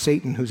talk to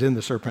Satan who's in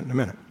the serpent in a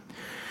minute.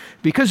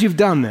 Because you've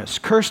done this,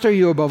 cursed are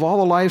you above all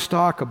the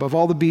livestock, above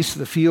all the beasts of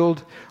the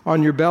field.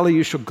 On your belly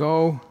you shall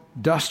go,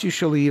 dust you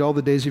shall eat all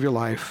the days of your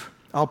life.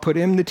 I'll put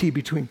enmity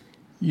between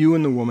you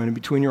and the woman, and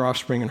between your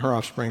offspring and her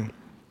offspring.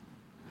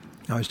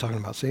 Now he's talking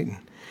about Satan.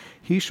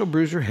 He shall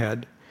bruise your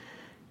head.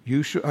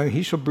 He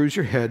shall bruise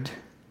your head.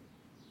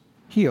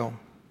 Heel.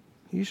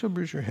 He shall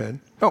bruise your head.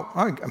 All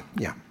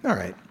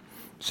right.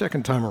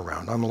 Second time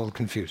around. I'm a little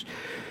confused.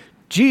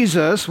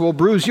 Jesus will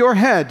bruise your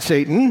head,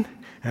 Satan.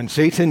 And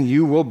Satan,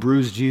 you will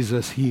bruise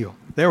Jesus' heel.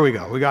 There we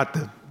go.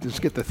 Let's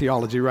get the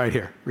theology right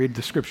here. Read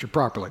the scripture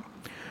properly.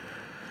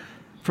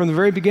 From the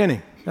very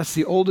beginning, that's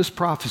the oldest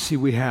prophecy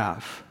we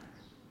have.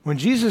 When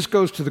Jesus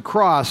goes to the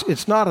cross,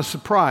 it's not a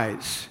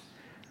surprise.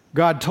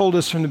 God told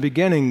us from the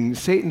beginning,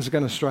 Satan's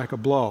going to strike a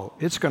blow.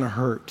 It's going to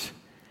hurt.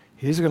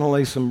 He's going to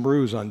lay some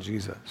bruise on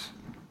Jesus.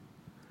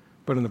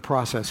 But in the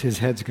process, his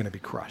head's going to be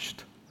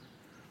crushed.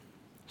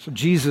 So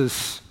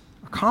Jesus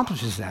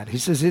accomplishes that. He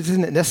says,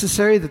 isn't it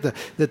necessary that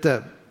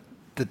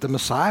the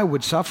Messiah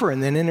would suffer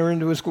and then enter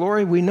into his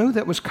glory? We knew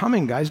that was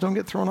coming, guys. Don't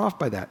get thrown off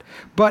by that.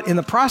 But in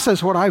the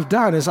process, what I've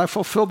done is I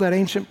fulfilled that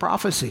ancient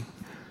prophecy.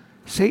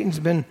 Satan's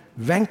been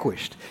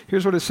vanquished.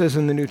 Here's what it says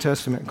in the New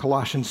Testament,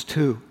 Colossians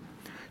 2.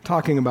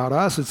 Talking about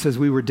us, it says,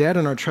 we were dead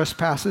in our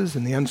trespasses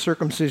and the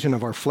uncircumcision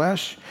of our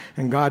flesh,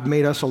 and God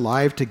made us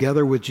alive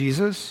together with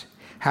Jesus,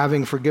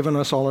 having forgiven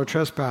us all our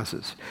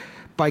trespasses,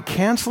 by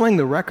canceling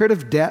the record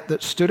of debt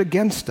that stood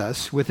against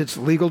us with its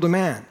legal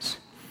demands.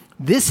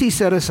 This he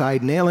set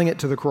aside, nailing it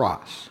to the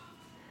cross.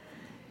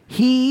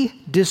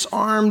 He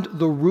disarmed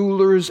the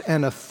rulers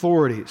and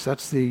authorities.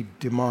 That's the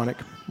demonic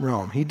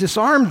realm. He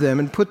disarmed them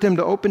and put them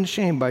to open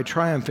shame by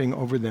triumphing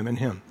over them in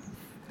him.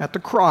 At the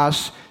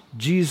cross,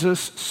 Jesus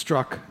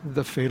struck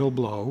the fatal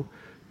blow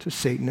to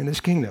Satan and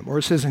his kingdom. Or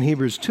it says in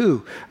Hebrews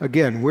 2,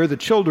 again, we're the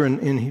children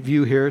in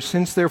view here.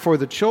 Since therefore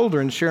the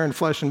children share in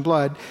flesh and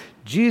blood,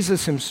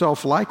 Jesus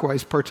himself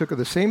likewise partook of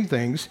the same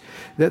things,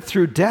 that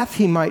through death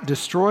he might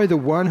destroy the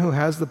one who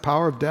has the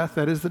power of death,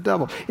 that is the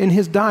devil. In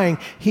his dying,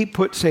 he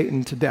put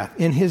Satan to death.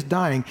 In his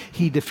dying,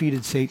 he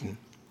defeated Satan.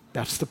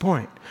 That's the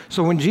point.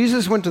 So when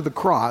Jesus went to the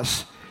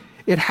cross,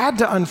 it had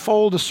to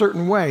unfold a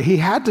certain way. He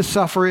had to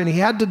suffer and he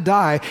had to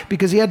die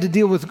because he had to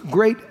deal with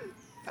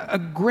a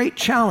great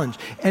challenge.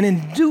 And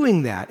in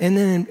doing that, and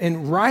then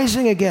in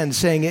rising again,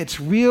 saying, it's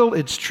real,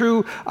 it's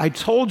true, I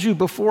told you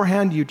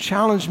beforehand, you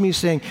challenged me,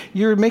 saying,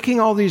 you're making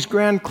all these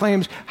grand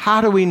claims,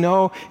 how do we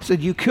know? He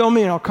said, you kill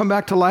me and I'll come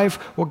back to life.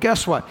 Well,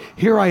 guess what?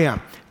 Here I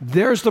am.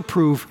 There's the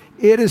proof.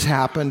 It has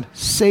happened.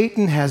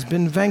 Satan has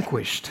been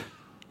vanquished.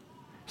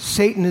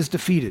 Satan is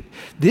defeated.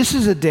 This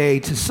is a day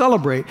to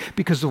celebrate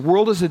because the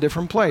world is a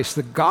different place.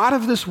 The God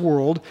of this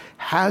world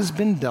has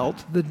been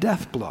dealt the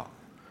death blow.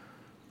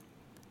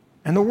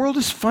 And the world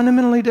is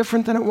fundamentally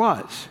different than it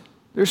was.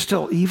 There's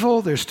still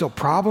evil, there's still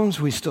problems,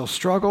 we still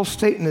struggle,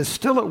 Satan is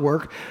still at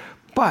work,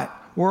 but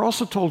we're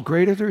also told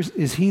greater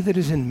is he that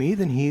is in me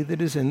than he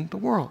that is in the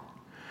world.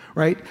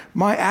 Right?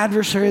 My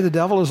adversary, the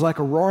devil, is like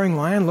a roaring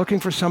lion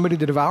looking for somebody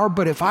to devour,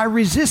 but if I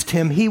resist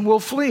him, he will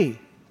flee.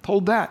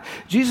 Told that.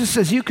 Jesus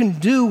says, you can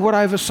do what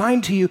I've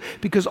assigned to you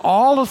because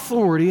all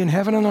authority in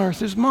heaven and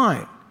earth is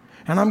mine,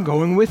 and I'm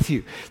going with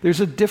you. There's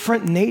a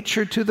different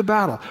nature to the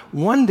battle.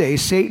 One day,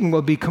 Satan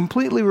will be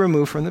completely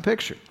removed from the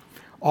picture.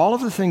 All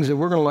of the things that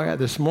we're going to look at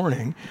this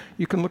morning,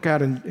 you can look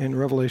at in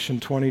Revelation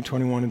 20,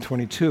 21, and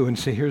 22 and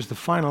say, here's the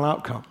final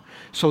outcome.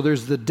 So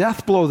there's the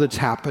death blow that's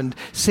happened.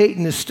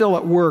 Satan is still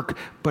at work,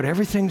 but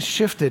everything's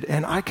shifted,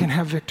 and I can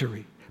have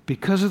victory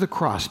because of the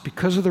cross,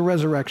 because of the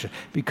resurrection,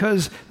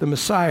 because the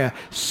Messiah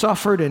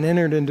suffered and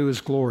entered into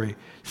his glory.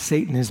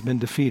 Satan has been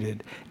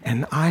defeated,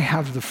 and I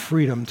have the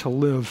freedom to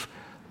live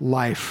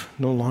life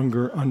no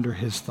longer under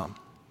his thumb.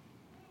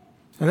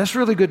 And that's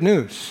really good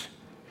news.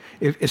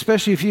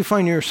 Especially if you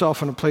find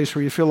yourself in a place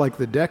where you feel like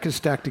the deck is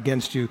stacked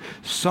against you,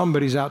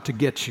 somebody's out to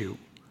get you,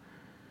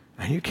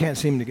 and you can't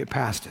seem to get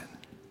past it.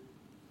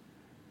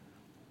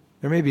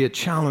 There may be a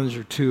challenge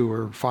or 2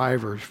 or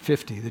 5 or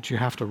 50 that you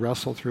have to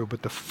wrestle through,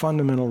 but the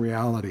fundamental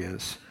reality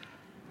is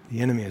the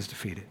enemy is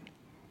defeated,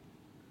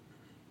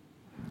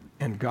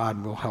 and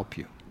God will help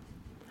you.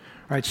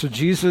 All right, so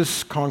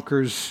Jesus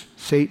conquers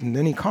Satan,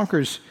 then he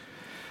conquers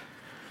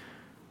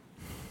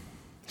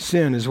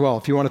sin as well.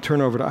 If you want to turn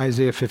over to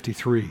Isaiah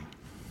 53,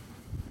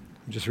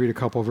 just read a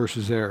couple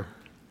verses there.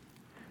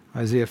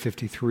 Isaiah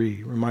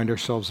 53, remind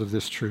ourselves of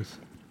this truth.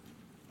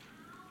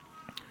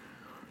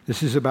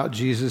 This is about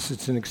Jesus.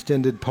 It's an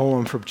extended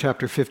poem from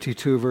chapter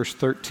 52, verse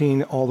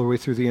 13, all the way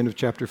through the end of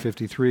chapter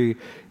 53.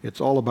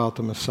 It's all about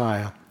the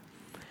Messiah.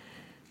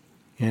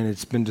 And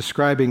it's been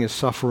describing his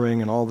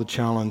suffering and all the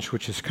challenge,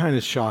 which is kind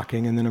of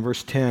shocking. And then in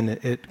verse 10,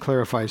 it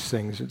clarifies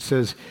things. It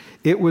says,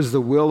 it was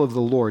the will of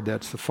the Lord,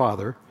 that's the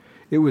Father,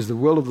 it was the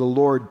will of the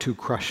Lord to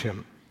crush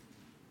him.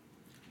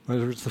 In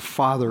other words, the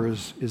Father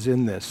is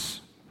in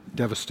this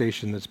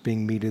devastation that's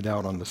being meted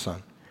out on the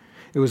Son.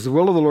 It was the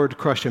will of the Lord to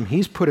crush him.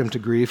 He's put him to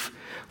grief.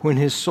 When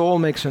his soul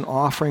makes an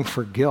offering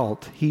for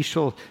guilt, he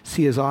shall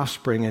see his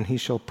offspring, and he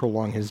shall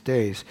prolong his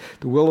days.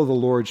 The will of the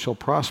Lord shall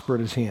prosper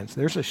in his hands.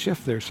 There's a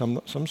shift there, some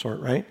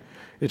sort, right?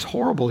 It's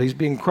horrible. He's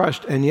being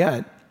crushed, and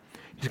yet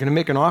he's going to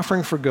make an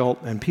offering for guilt,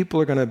 and people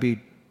are going to be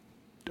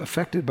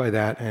affected by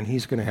that, and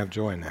he's going to have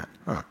joy in that.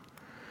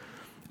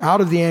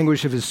 Out of the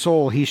anguish of his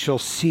soul, he shall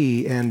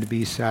see and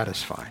be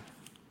satisfied.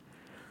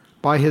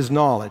 By his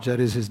knowledge, that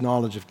is his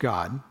knowledge of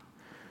God,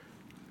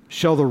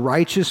 shall the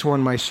righteous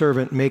one, my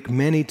servant, make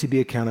many to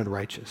be accounted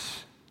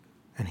righteous,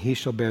 and he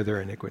shall bear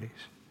their iniquities.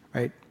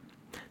 Right?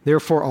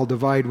 Therefore, I'll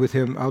divide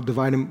him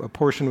a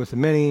portion with the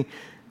many,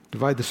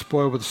 divide the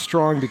spoil with the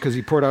strong, because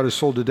he poured out his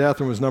soul to death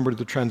and was numbered of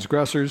the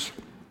transgressors.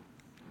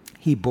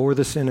 He bore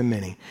the sin of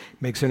many,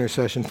 makes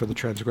intercession for the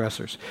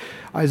transgressors.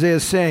 Isaiah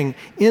is saying,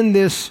 in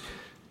this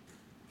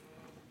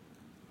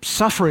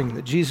suffering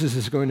that Jesus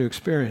is going to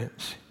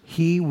experience,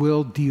 he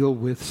will deal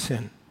with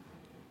sin.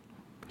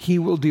 He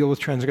will deal with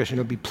transgression.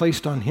 It'll be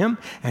placed on him,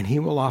 and he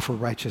will offer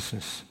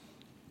righteousness.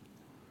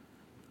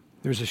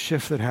 There's a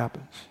shift that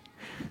happens.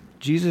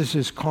 Jesus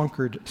has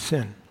conquered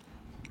sin,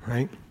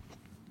 right?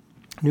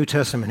 New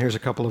Testament, here's a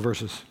couple of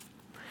verses.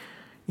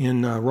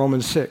 In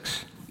Romans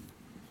 6,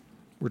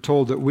 we're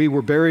told that we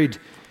were buried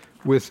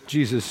with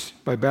Jesus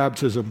by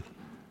baptism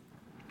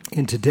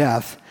into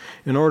death,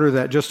 in order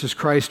that just as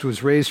Christ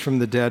was raised from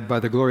the dead by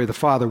the glory of the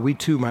Father, we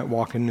too might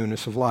walk in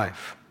newness of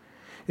life.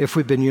 If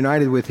we've been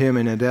united with him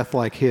in a death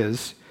like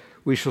his,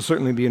 we shall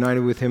certainly be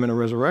united with him in a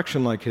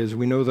resurrection like his.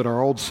 We know that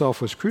our old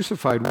self was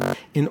crucified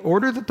in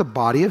order that the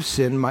body of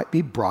sin might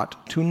be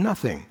brought to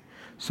nothing,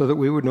 so that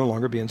we would no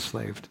longer be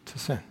enslaved to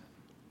sin.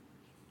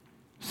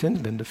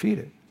 Sin's been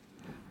defeated.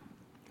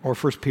 Or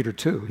 1 Peter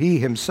 2, he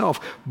himself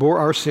bore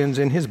our sins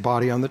in his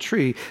body on the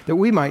tree, that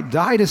we might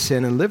die to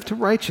sin and live to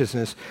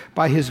righteousness.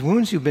 By his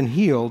wounds you've been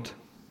healed.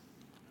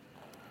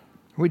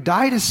 We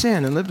die to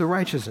sin and live to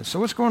righteousness. So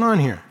what's going on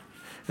here?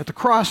 At the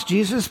cross,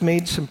 Jesus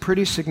made some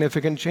pretty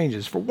significant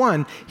changes. For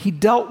one, he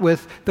dealt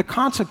with the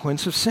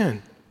consequence of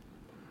sin.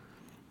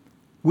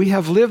 We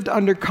have lived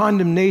under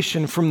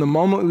condemnation from the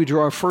moment we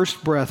draw our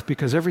first breath,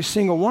 because every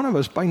single one of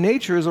us by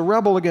nature is a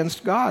rebel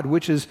against God,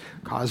 which is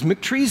cosmic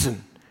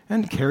treason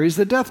and carries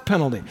the death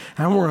penalty,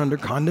 and we're under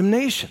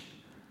condemnation.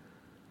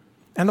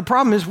 And the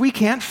problem is we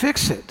can't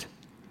fix it,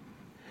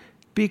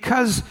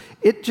 because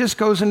it just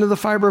goes into the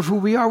fiber of who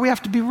we are. We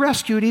have to be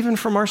rescued even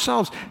from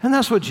ourselves. And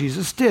that's what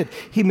Jesus did.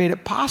 He made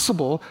it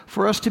possible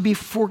for us to be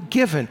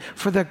forgiven,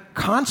 for the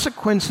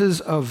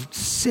consequences of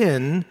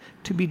sin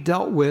to be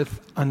dealt with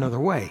another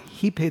way.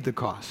 He paid the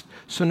cost.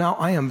 So now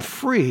I am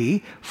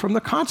free from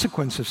the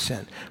consequence of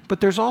sin. But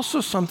there's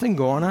also something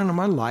going on in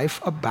my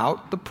life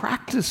about the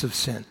practice of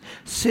sin.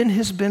 Sin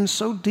has been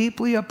so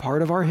deeply a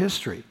part of our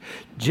history.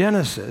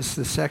 Genesis,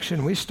 the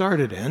section we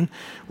started in,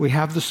 we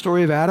have the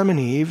story of Adam and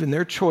Eve and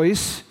their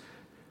choice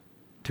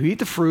to eat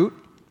the fruit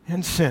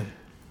and sin.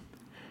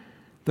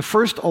 The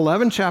first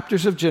 11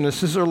 chapters of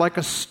Genesis are like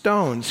a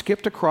stone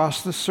skipped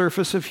across the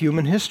surface of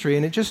human history,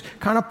 and it just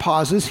kind of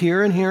pauses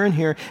here and here and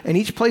here, and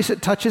each place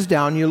it touches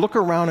down, you look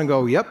around and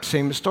go, yep,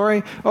 same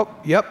story, oh,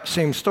 yep,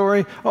 same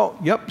story, oh,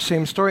 yep,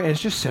 same story, and it's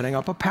just setting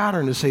up a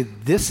pattern to say,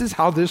 this is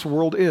how this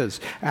world is.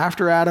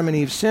 After Adam and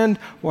Eve sinned,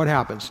 what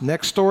happens?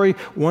 Next story,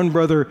 one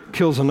brother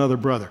kills another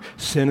brother.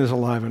 Sin is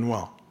alive and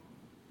well.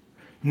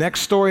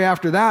 Next story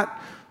after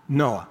that,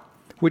 Noah,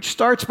 which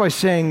starts by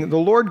saying, the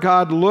Lord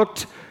God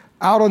looked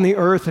out on the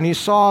earth, and he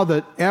saw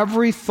that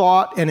every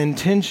thought and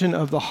intention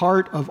of the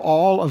heart of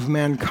all of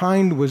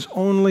mankind was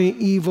only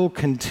evil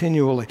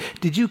continually.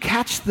 Did you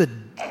catch the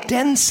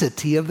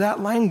density of that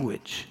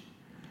language?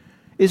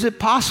 Is it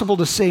possible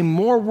to say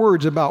more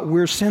words about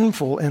we're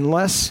sinful in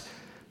less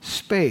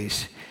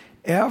space?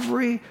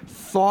 Every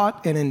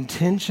thought and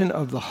intention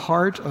of the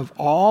heart of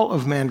all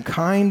of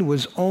mankind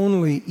was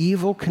only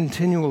evil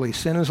continually.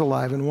 Sin is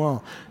alive and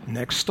well.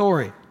 Next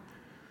story.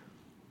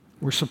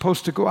 We're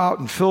supposed to go out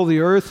and fill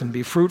the earth and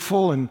be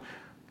fruitful, and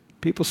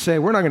people say,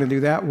 we're not going to do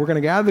that. We're going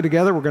to gather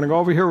together. We're going to go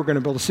over here. We're going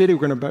to build a city.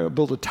 We're going to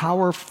build a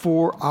tower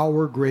for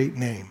our great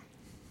name.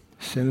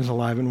 Sin is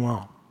alive and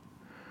well.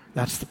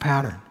 That's the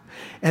pattern.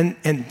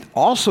 And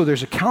also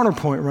there's a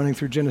counterpoint running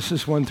through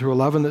Genesis 1 through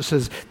 11 that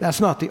says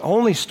that's not the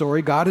only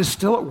story. God is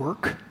still at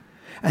work,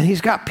 and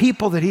he's got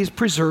people that he's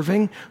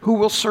preserving who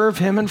will serve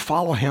him and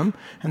follow him,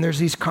 and there's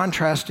these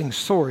contrasting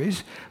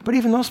stories, but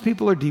even those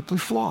people are deeply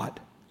flawed.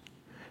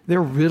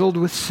 They're riddled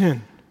with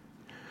sin.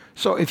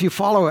 So if you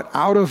follow it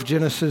out of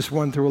Genesis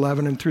 1 through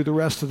 11 and through the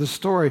rest of the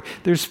story,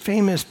 there's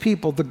famous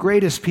people, the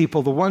greatest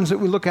people, the ones that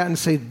we look at and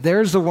say,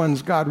 there's the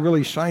ones God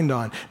really shined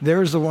on.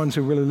 There's the ones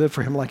who really lived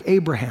for him, like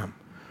Abraham,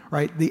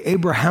 right? The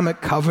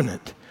Abrahamic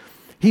covenant.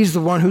 He's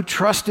the one who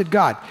trusted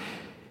God.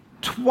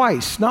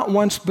 Twice, not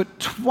once, but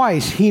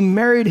twice, he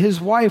married his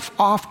wife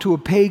off to a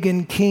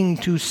pagan king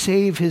to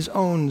save his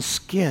own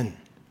skin.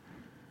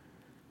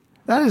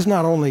 That is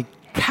not only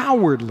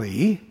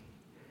cowardly,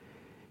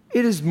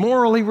 it is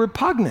morally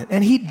repugnant,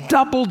 and he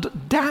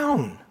doubled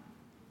down,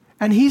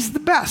 and he's the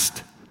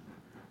best.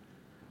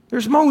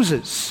 There's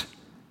Moses.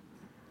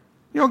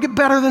 You don't get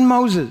better than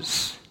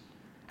Moses,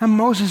 and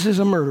Moses is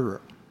a murderer.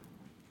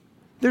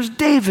 There's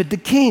David, the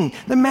king,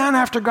 the man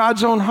after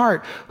God's own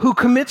heart, who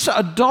commits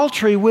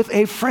adultery with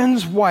a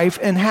friend's wife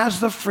and has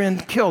the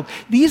friend killed.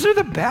 These are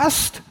the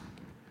best.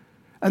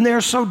 And they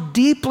are so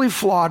deeply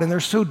flawed, and they're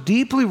so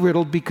deeply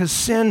riddled because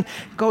sin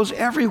goes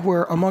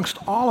everywhere amongst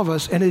all of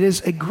us, and it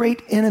is a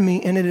great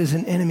enemy, and it is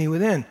an enemy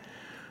within.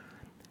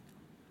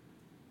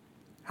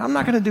 I'm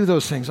not going to do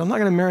those things. I'm not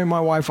going to marry my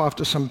wife off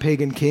to some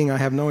pagan king. I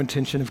have no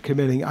intention of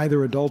committing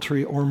either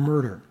adultery or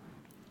murder.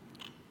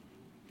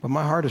 But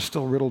my heart is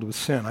still riddled with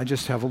sin. I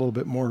just have a little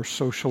bit more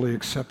socially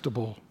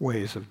acceptable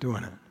ways of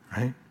doing it,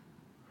 right?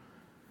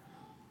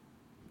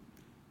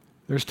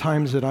 There's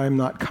times that I'm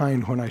not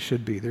kind when I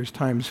should be. There's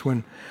times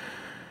when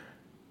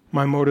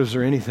my motives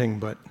are anything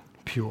but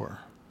pure.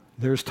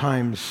 There's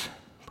times,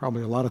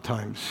 probably a lot of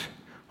times,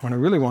 when I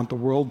really want the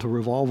world to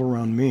revolve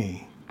around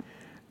me.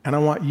 And I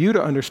want you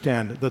to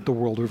understand that the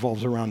world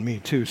revolves around me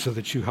too, so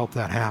that you help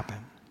that happen.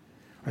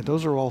 Right?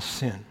 Those are all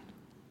sin.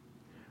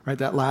 Right?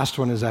 That last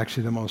one is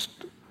actually the most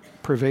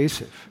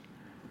pervasive.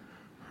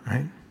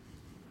 Right?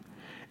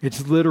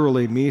 It's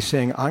literally me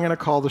saying, I'm going to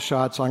call the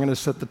shots, I'm going to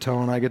set the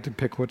tone, I get to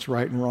pick what's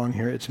right and wrong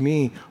here. It's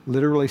me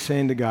literally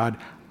saying to God,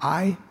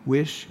 I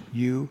wish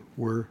you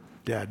were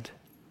dead.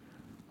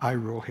 I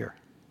rule here.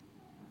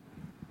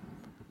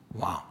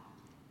 Wow.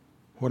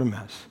 What a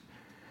mess.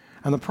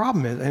 And the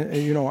problem is, and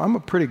you know, I'm a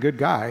pretty good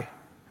guy.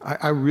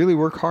 I really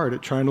work hard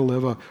at trying to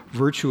live a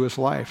virtuous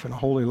life and a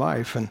holy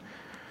life, and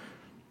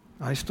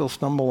I still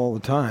stumble all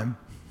the time.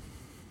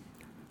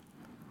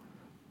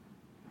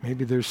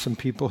 Maybe there's some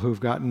people who've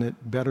gotten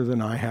it better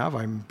than I have.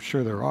 I'm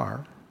sure there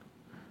are.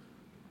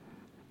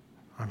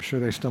 I'm sure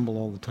they stumble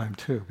all the time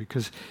too,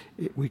 because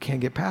we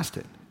can't get past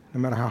it. No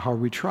matter how hard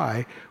we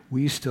try,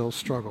 we still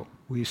struggle.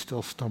 We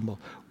still stumble.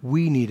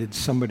 We needed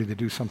somebody to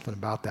do something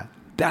about that.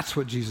 That's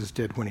what Jesus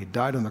did when he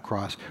died on the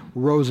cross,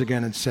 rose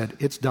again and said,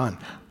 it's done.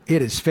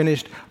 It is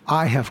finished.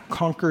 I have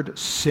conquered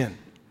sin.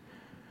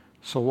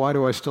 So why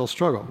do I still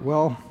struggle?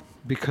 Well,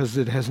 because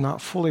it has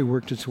not fully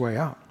worked its way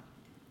out,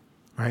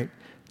 right?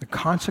 The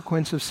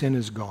consequence of sin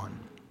is gone.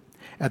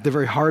 At the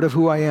very heart of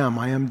who I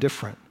am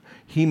different.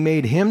 He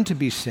made him to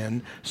be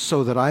sin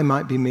so that I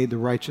might be made the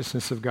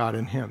righteousness of God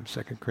in him,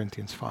 2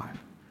 Corinthians 5.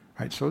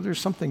 Right? So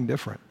there's something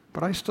different.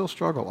 But I still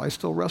struggle. I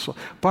still wrestle.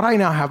 But I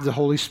now have the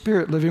Holy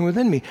Spirit living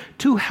within me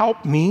to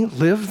help me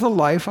live the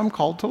life I'm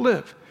called to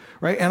live.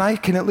 Right? And I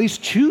can at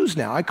least choose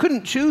now. I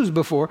couldn't choose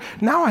before.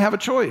 Now I have a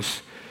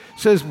choice. It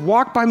says,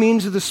 walk by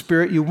means of the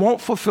Spirit. You won't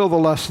fulfill the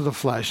lusts of the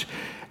flesh,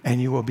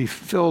 and you will be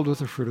filled with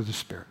the fruit of the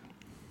Spirit.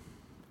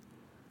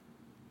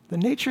 The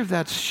nature of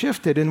that's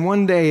shifted, and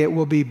one day it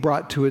will be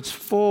brought to its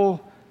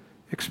full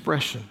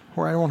expression,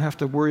 where I don't have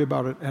to worry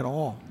about it at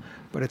all.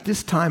 But at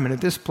this time and at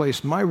this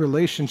place, my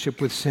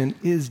relationship with sin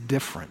is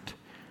different.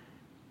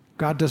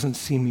 God doesn't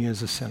see me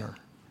as a sinner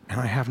and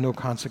I have no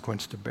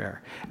consequence to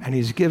bear. And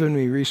he's given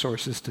me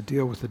resources to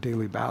deal with the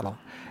daily battle.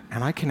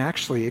 And I can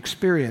actually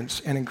experience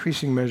an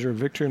increasing measure of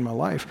victory in my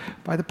life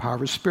by the power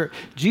of his Spirit.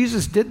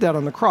 Jesus did that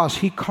on the cross.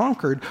 He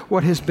conquered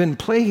what has been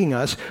plaguing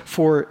us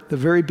for the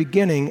very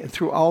beginning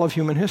through all of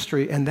human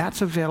history, and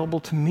that's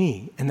available to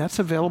me, and that's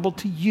available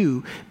to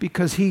you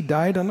because he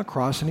died on the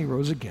cross and he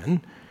rose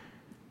again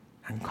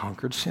and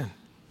conquered sin.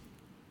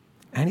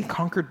 And he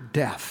conquered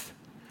death.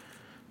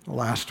 The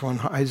last one,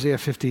 Isaiah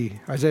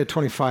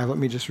 25. Let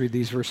me just read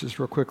these verses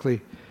real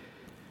quickly.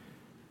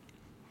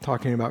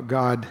 Talking about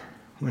God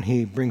when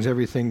he brings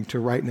everything to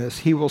rightness.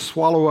 He will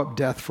swallow up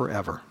death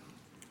forever.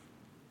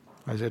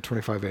 Isaiah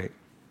 25:8.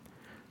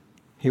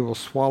 He will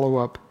swallow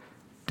up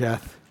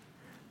death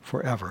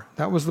forever.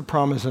 That was the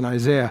promise in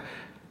Isaiah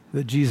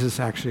that Jesus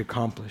actually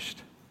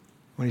accomplished.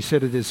 When he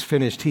said it is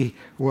finished, he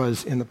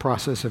was in the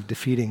process of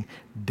defeating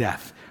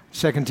death.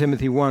 2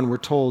 Timothy 1, we're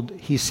told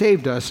he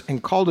saved us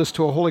and called us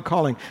to a holy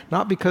calling,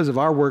 not because of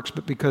our works,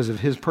 but because of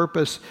his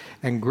purpose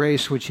and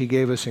grace which he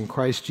gave us in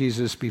Christ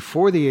Jesus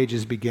before the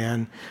ages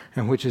began,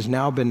 and which has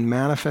now been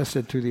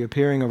manifested through the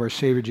appearing of our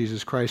Savior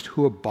Jesus Christ,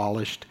 who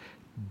abolished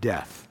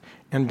death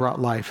and brought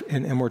life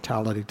and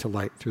immortality to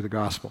light through the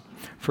gospel.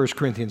 1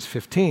 Corinthians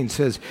 15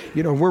 says,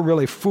 we're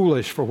really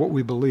foolish for what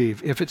we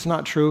believe. If it's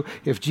not true,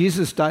 if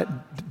Jesus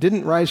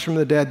didn't rise from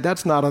the dead,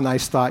 that's not a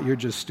nice thought. You're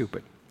just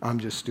stupid. I'm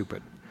just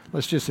stupid.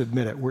 Let's just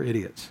admit it. We're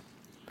idiots.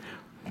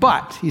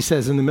 But, he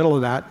says in the middle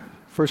of that,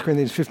 1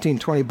 Corinthians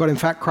 15:20, but in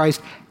fact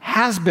Christ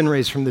has been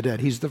raised from the dead.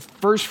 He's the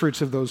first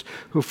fruits of those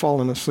who've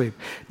fallen asleep.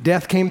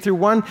 Death came through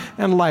one,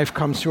 and life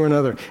comes through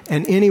another.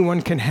 And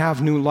anyone can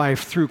have new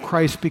life through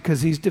Christ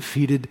because he's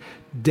defeated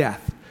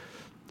death.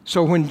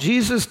 So when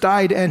Jesus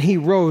died and he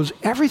rose,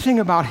 everything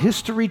about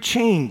history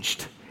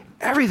changed.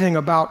 Everything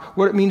about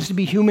what it means to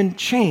be human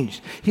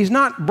changed. He's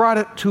not brought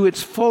it to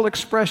its full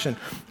expression.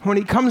 When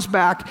he comes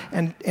back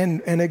and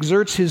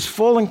exerts his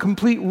full and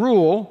complete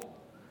rule,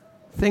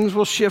 things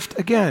will shift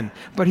again.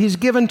 But he's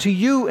given to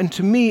you and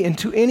to me and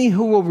to any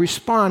who will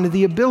respond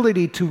the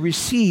ability to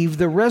receive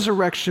the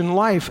resurrection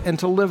life and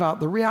to live out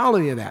the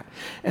reality of that.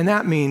 And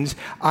that means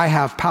I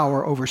have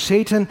power over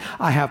Satan,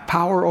 I have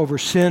power over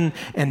sin,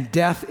 and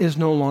death is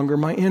no longer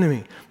my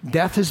enemy.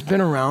 Death has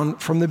been around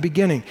from the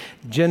beginning.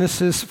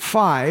 Genesis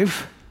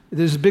 5,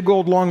 there's a big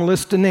old long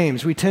list of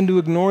names. We tend to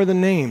ignore the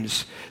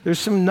names. There's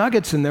some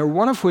nuggets in there,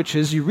 one of which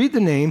is you read the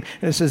name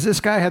and it says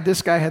this guy had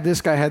this guy, had this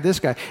guy, had this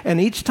guy.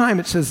 And each time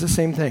it says the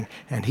same thing.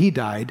 And he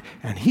died,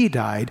 and he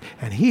died,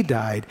 and he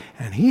died,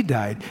 and he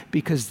died,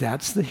 because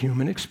that's the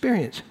human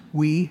experience.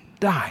 We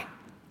die.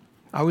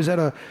 I was at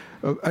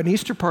an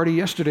Easter party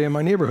yesterday in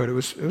my neighborhood. It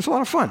was a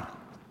lot of fun.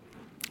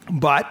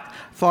 But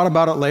thought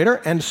about it later,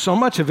 and so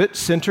much of it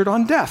centered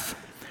on death.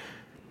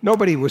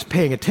 Nobody was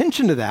paying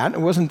attention to that. It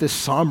wasn't this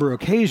somber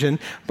occasion,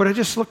 but I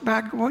just looked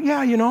back,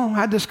 I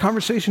had this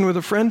conversation with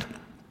a friend,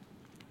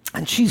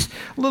 and she's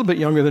a little bit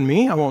younger than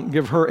me. I won't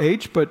give her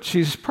age, but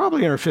she's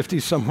probably in her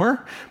 50s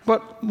somewhere,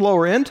 but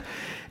lower end.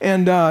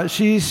 And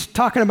she's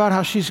talking about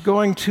how she's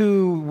going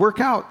to work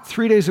out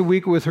 3 days a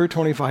week with her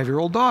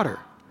 25-year-old daughter.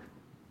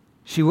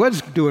 She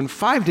was doing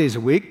 5 days a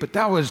week, but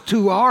that was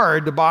too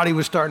hard. The body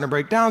was starting to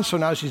break down, so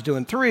now she's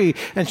doing 3,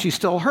 and she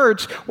still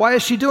hurts. Why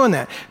is she doing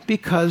that?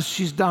 Because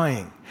she's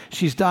dying.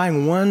 She's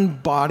dying one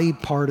body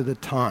part at a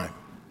time.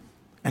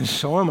 And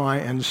so am I,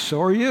 and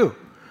so are you,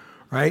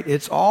 right?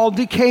 It's all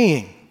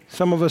decaying.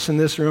 Some of us in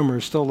this room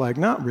are still like,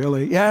 not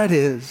really. Yeah, it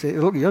is.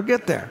 You'll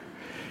get there.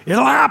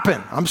 It'll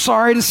happen. I'm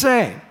sorry to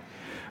say.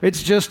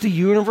 It's just a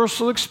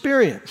universal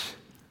experience.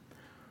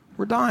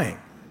 We're dying.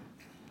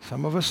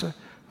 Some of us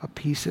a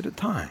piece at a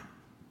time.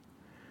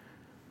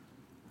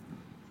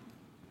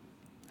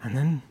 And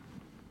then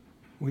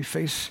we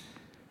face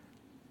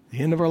the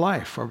end of our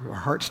life. Our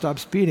heart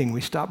stops beating. We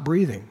stop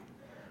breathing.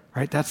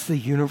 Right? That's the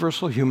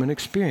universal human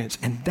experience.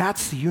 And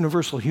that's the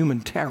universal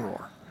human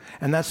terror.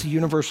 And that's the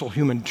universal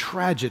human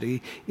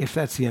tragedy if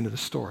that's the end of the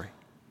story.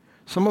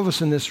 Some of us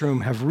in this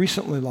room have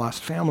recently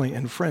lost family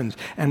and friends,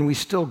 and we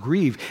still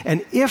grieve.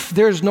 And if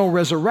there's no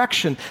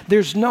resurrection,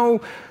 there's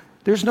no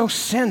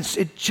sense.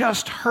 It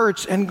just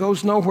hurts and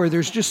goes nowhere.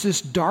 There's just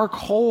this dark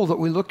hole that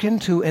we look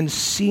into and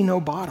see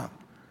no bottom.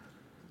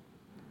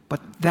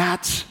 But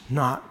that's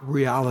not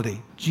reality.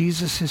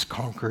 Jesus has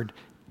conquered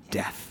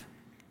death.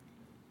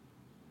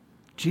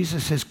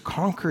 Jesus has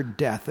conquered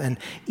death. And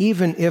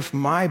even if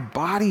my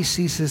body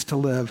ceases to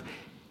live,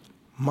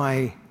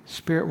 my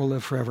spirit will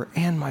live forever,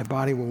 and my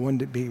body will one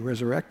day be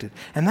resurrected.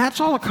 And that's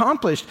all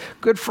accomplished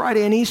Good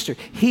Friday and Easter.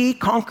 He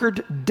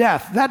conquered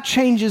death. That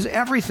changes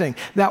everything.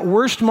 That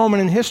worst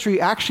moment in history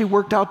actually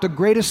worked out the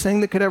greatest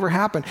thing that could ever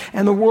happen.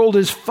 And the world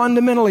is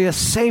fundamentally a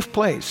safe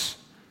place.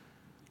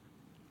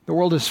 The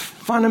world is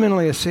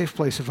fundamentally a safe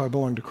place if I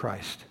belong to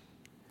Christ.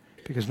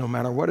 Because no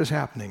matter what is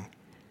happening,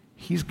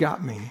 he's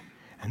got me.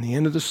 And the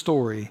end of the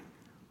story,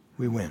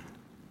 we win.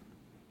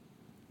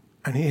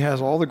 And he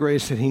has all the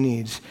grace that he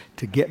needs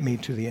to get me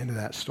to the end of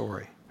that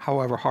story.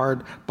 However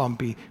hard,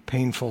 bumpy,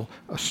 painful,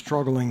 a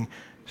struggling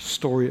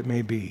story it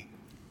may be.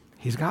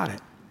 He's got it.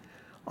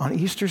 On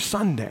Easter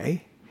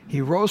Sunday, He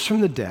rose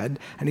from the dead,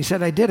 and he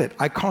said, I did it.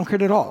 I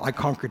conquered it all. I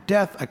conquered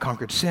death. I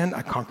conquered sin.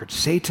 I conquered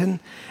Satan.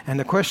 And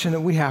the question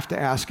that we have to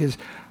ask is,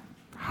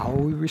 how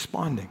are we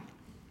responding?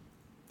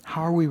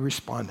 How are we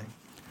responding?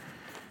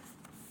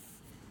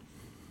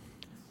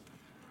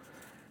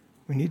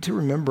 We need to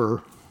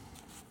remember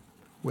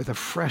with a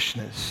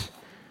freshness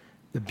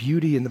the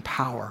beauty and the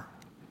power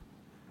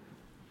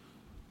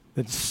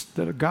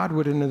that God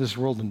would enter this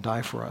world and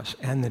die for us,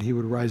 and that he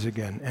would rise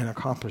again and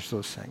accomplish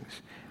those things.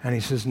 And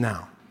he says,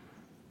 now,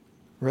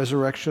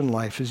 resurrection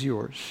life is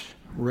yours.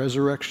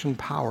 Resurrection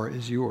power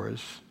is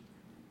yours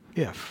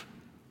if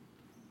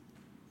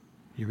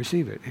you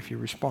receive it, if you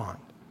respond.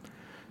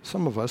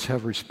 Some of us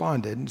have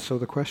responded, and so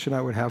the question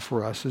I would have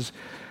for us is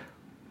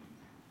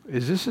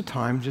this a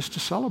time just to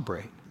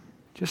celebrate?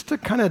 Just to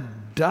kind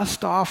of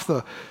dust off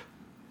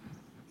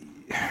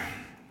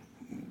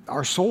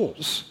our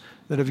souls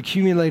that have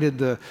accumulated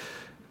the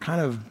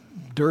kind of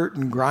dirt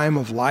and grime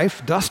of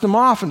life, dust them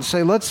off and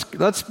say,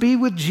 let's be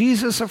with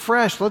Jesus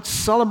afresh. Let's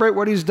celebrate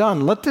what he's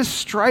done. Let this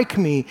strike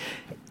me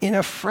in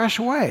a fresh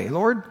way.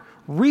 Lord,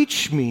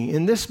 reach me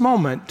in this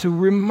moment to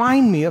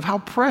remind me of how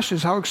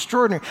precious, how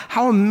extraordinary,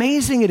 how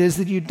amazing it is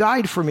that you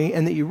died for me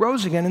and that you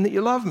rose again and that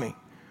you love me.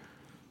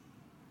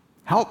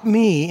 Help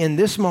me in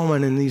this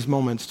moment, in these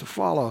moments, to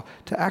follow,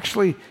 to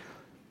actually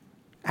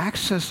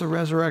access the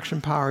resurrection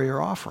power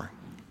you're offering.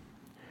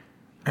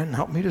 And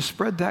help me to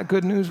spread that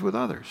good news with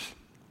others.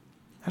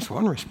 That's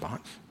one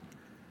response.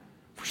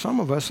 For some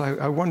of us,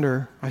 I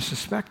wonder, I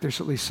suspect there's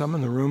at least some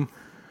in the room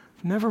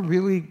who've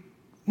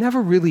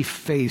never really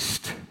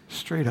faced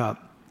straight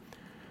up,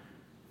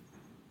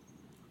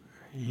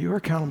 you're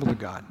accountable to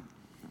God.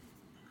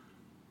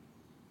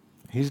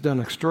 He's done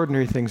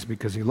extraordinary things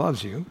because he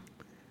loves you.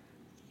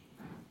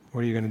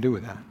 What are you going to do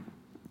with that?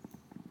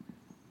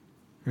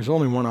 There's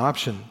only one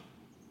option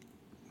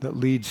that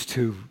leads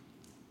to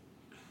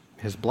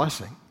his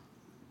blessing.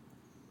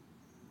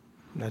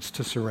 And that's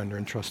to surrender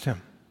and trust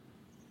him.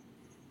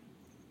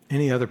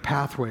 Any other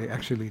pathway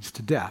actually leads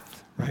to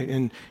death, right?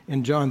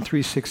 In John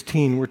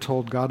 3:16, we're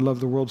told God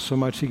loved the world so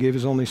much he gave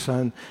his only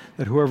son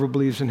that whoever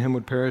believes in him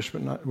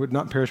would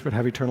not perish but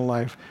have eternal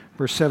life.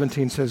 Verse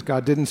 17 says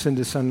God didn't send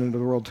his son into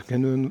the world to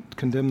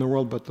condemn the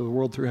world, but the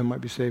world through him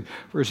might be saved.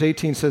 Verse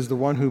 18 says the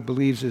one who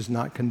believes is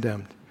not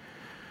condemned,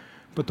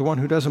 but the one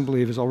who doesn't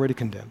believe is already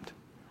condemned,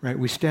 right?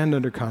 We stand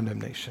under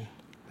condemnation.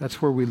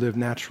 That's where we live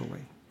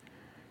naturally.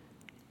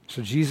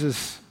 So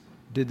Jesus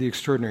did the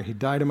extraordinary. He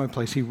died in my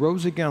place. He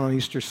rose again on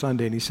Easter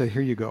Sunday, and he said,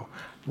 here you go.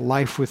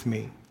 Life with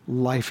me.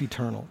 Life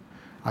eternal.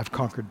 I've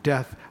conquered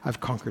death.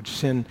 I've conquered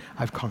sin.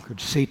 I've conquered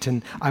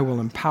Satan. I will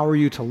empower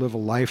you to live a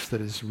life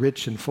that is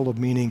rich and full of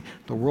meaning.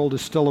 The world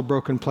is still a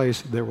broken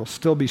place. There will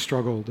still be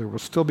struggle. There will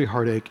still be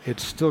heartache.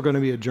 It's still going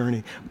to be a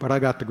journey, but I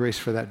got the grace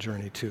for that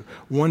journey too.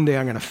 One day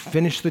I'm going to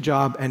finish the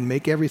job and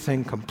make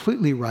everything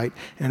completely right,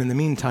 and in the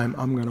meantime,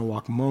 I'm going to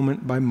walk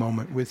moment by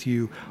moment with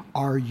you.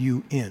 Are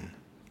you in?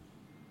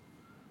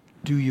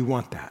 Do you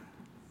want that?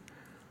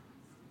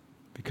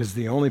 Because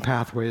the only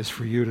pathway is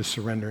for you to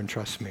surrender and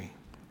trust me.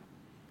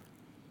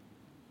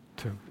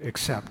 To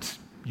accept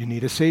you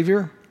need a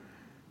Savior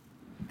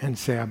and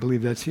say, I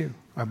believe that's you.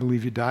 I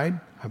believe you died.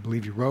 I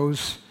believe you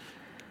rose.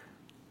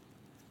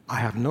 I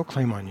have no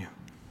claim on you,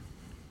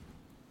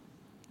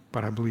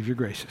 but I believe you're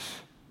gracious.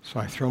 So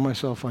I throw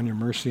myself on your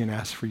mercy and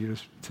ask for you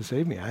to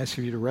save me. I ask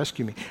for you to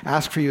rescue me.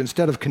 Ask for you,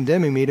 instead of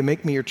condemning me, to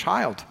make me your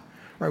child.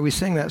 Right? We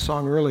sang that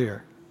song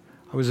earlier.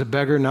 I was a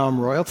beggar, now I'm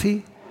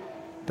royalty.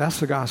 That's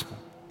the gospel.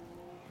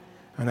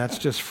 And that's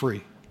just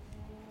free.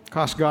 It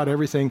costs God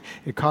everything.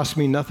 It costs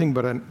me nothing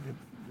but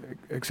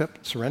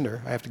except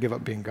surrender. I have to give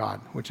up being God,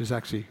 which is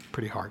actually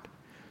pretty hard.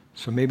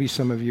 So maybe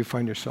some of you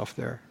find yourself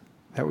there.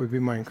 That would be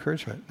my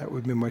encouragement. That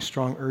would be my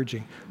strong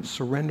urging.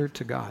 Surrender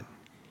to God.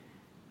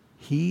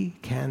 He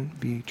can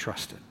be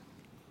trusted.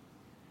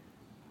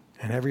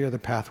 And every other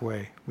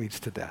pathway leads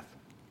to death.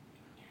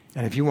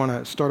 And if you want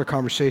to start a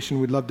conversation,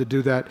 we'd love to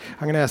do that.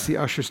 I'm going to ask the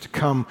ushers to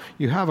come.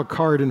 You have a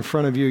card in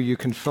front of you. You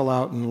can fill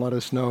out and let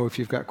us know if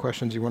you've got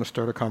questions, you want to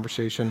start a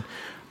conversation.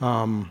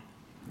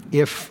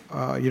 If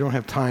you don't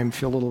have time,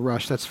 feel a little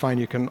rushed, that's fine.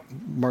 You can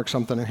mark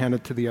something and hand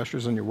it to the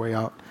ushers on your way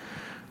out.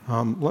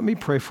 Let me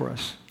pray for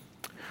us.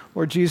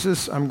 Lord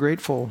Jesus, I'm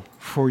grateful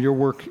for your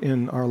work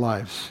in our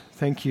lives.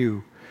 Thank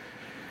you.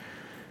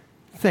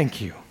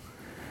 Thank you.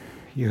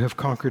 You have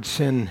conquered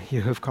sin.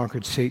 You have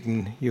conquered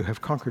Satan. You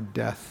have conquered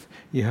death.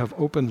 You have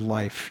opened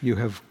life. You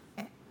have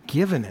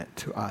given it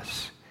to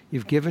us.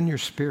 You've given your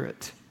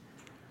Spirit.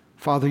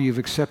 Father, you've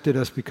accepted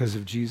us because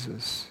of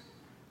Jesus.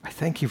 I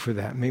thank you for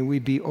that. May we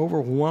be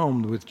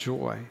overwhelmed with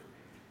joy,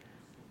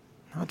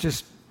 not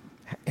just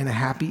in a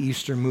happy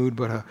Easter mood,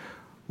 but a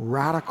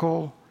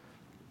radical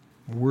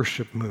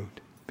worship mood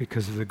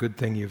because of the good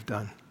thing you've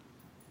done.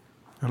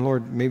 And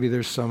Lord, maybe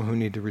there's some who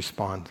need to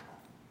respond.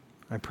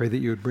 I pray that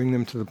you would bring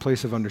them to the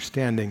place of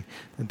understanding,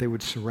 that they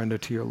would surrender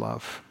to your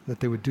love, that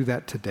they would do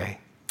that today.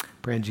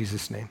 Pray in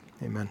Jesus' name.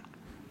 Amen.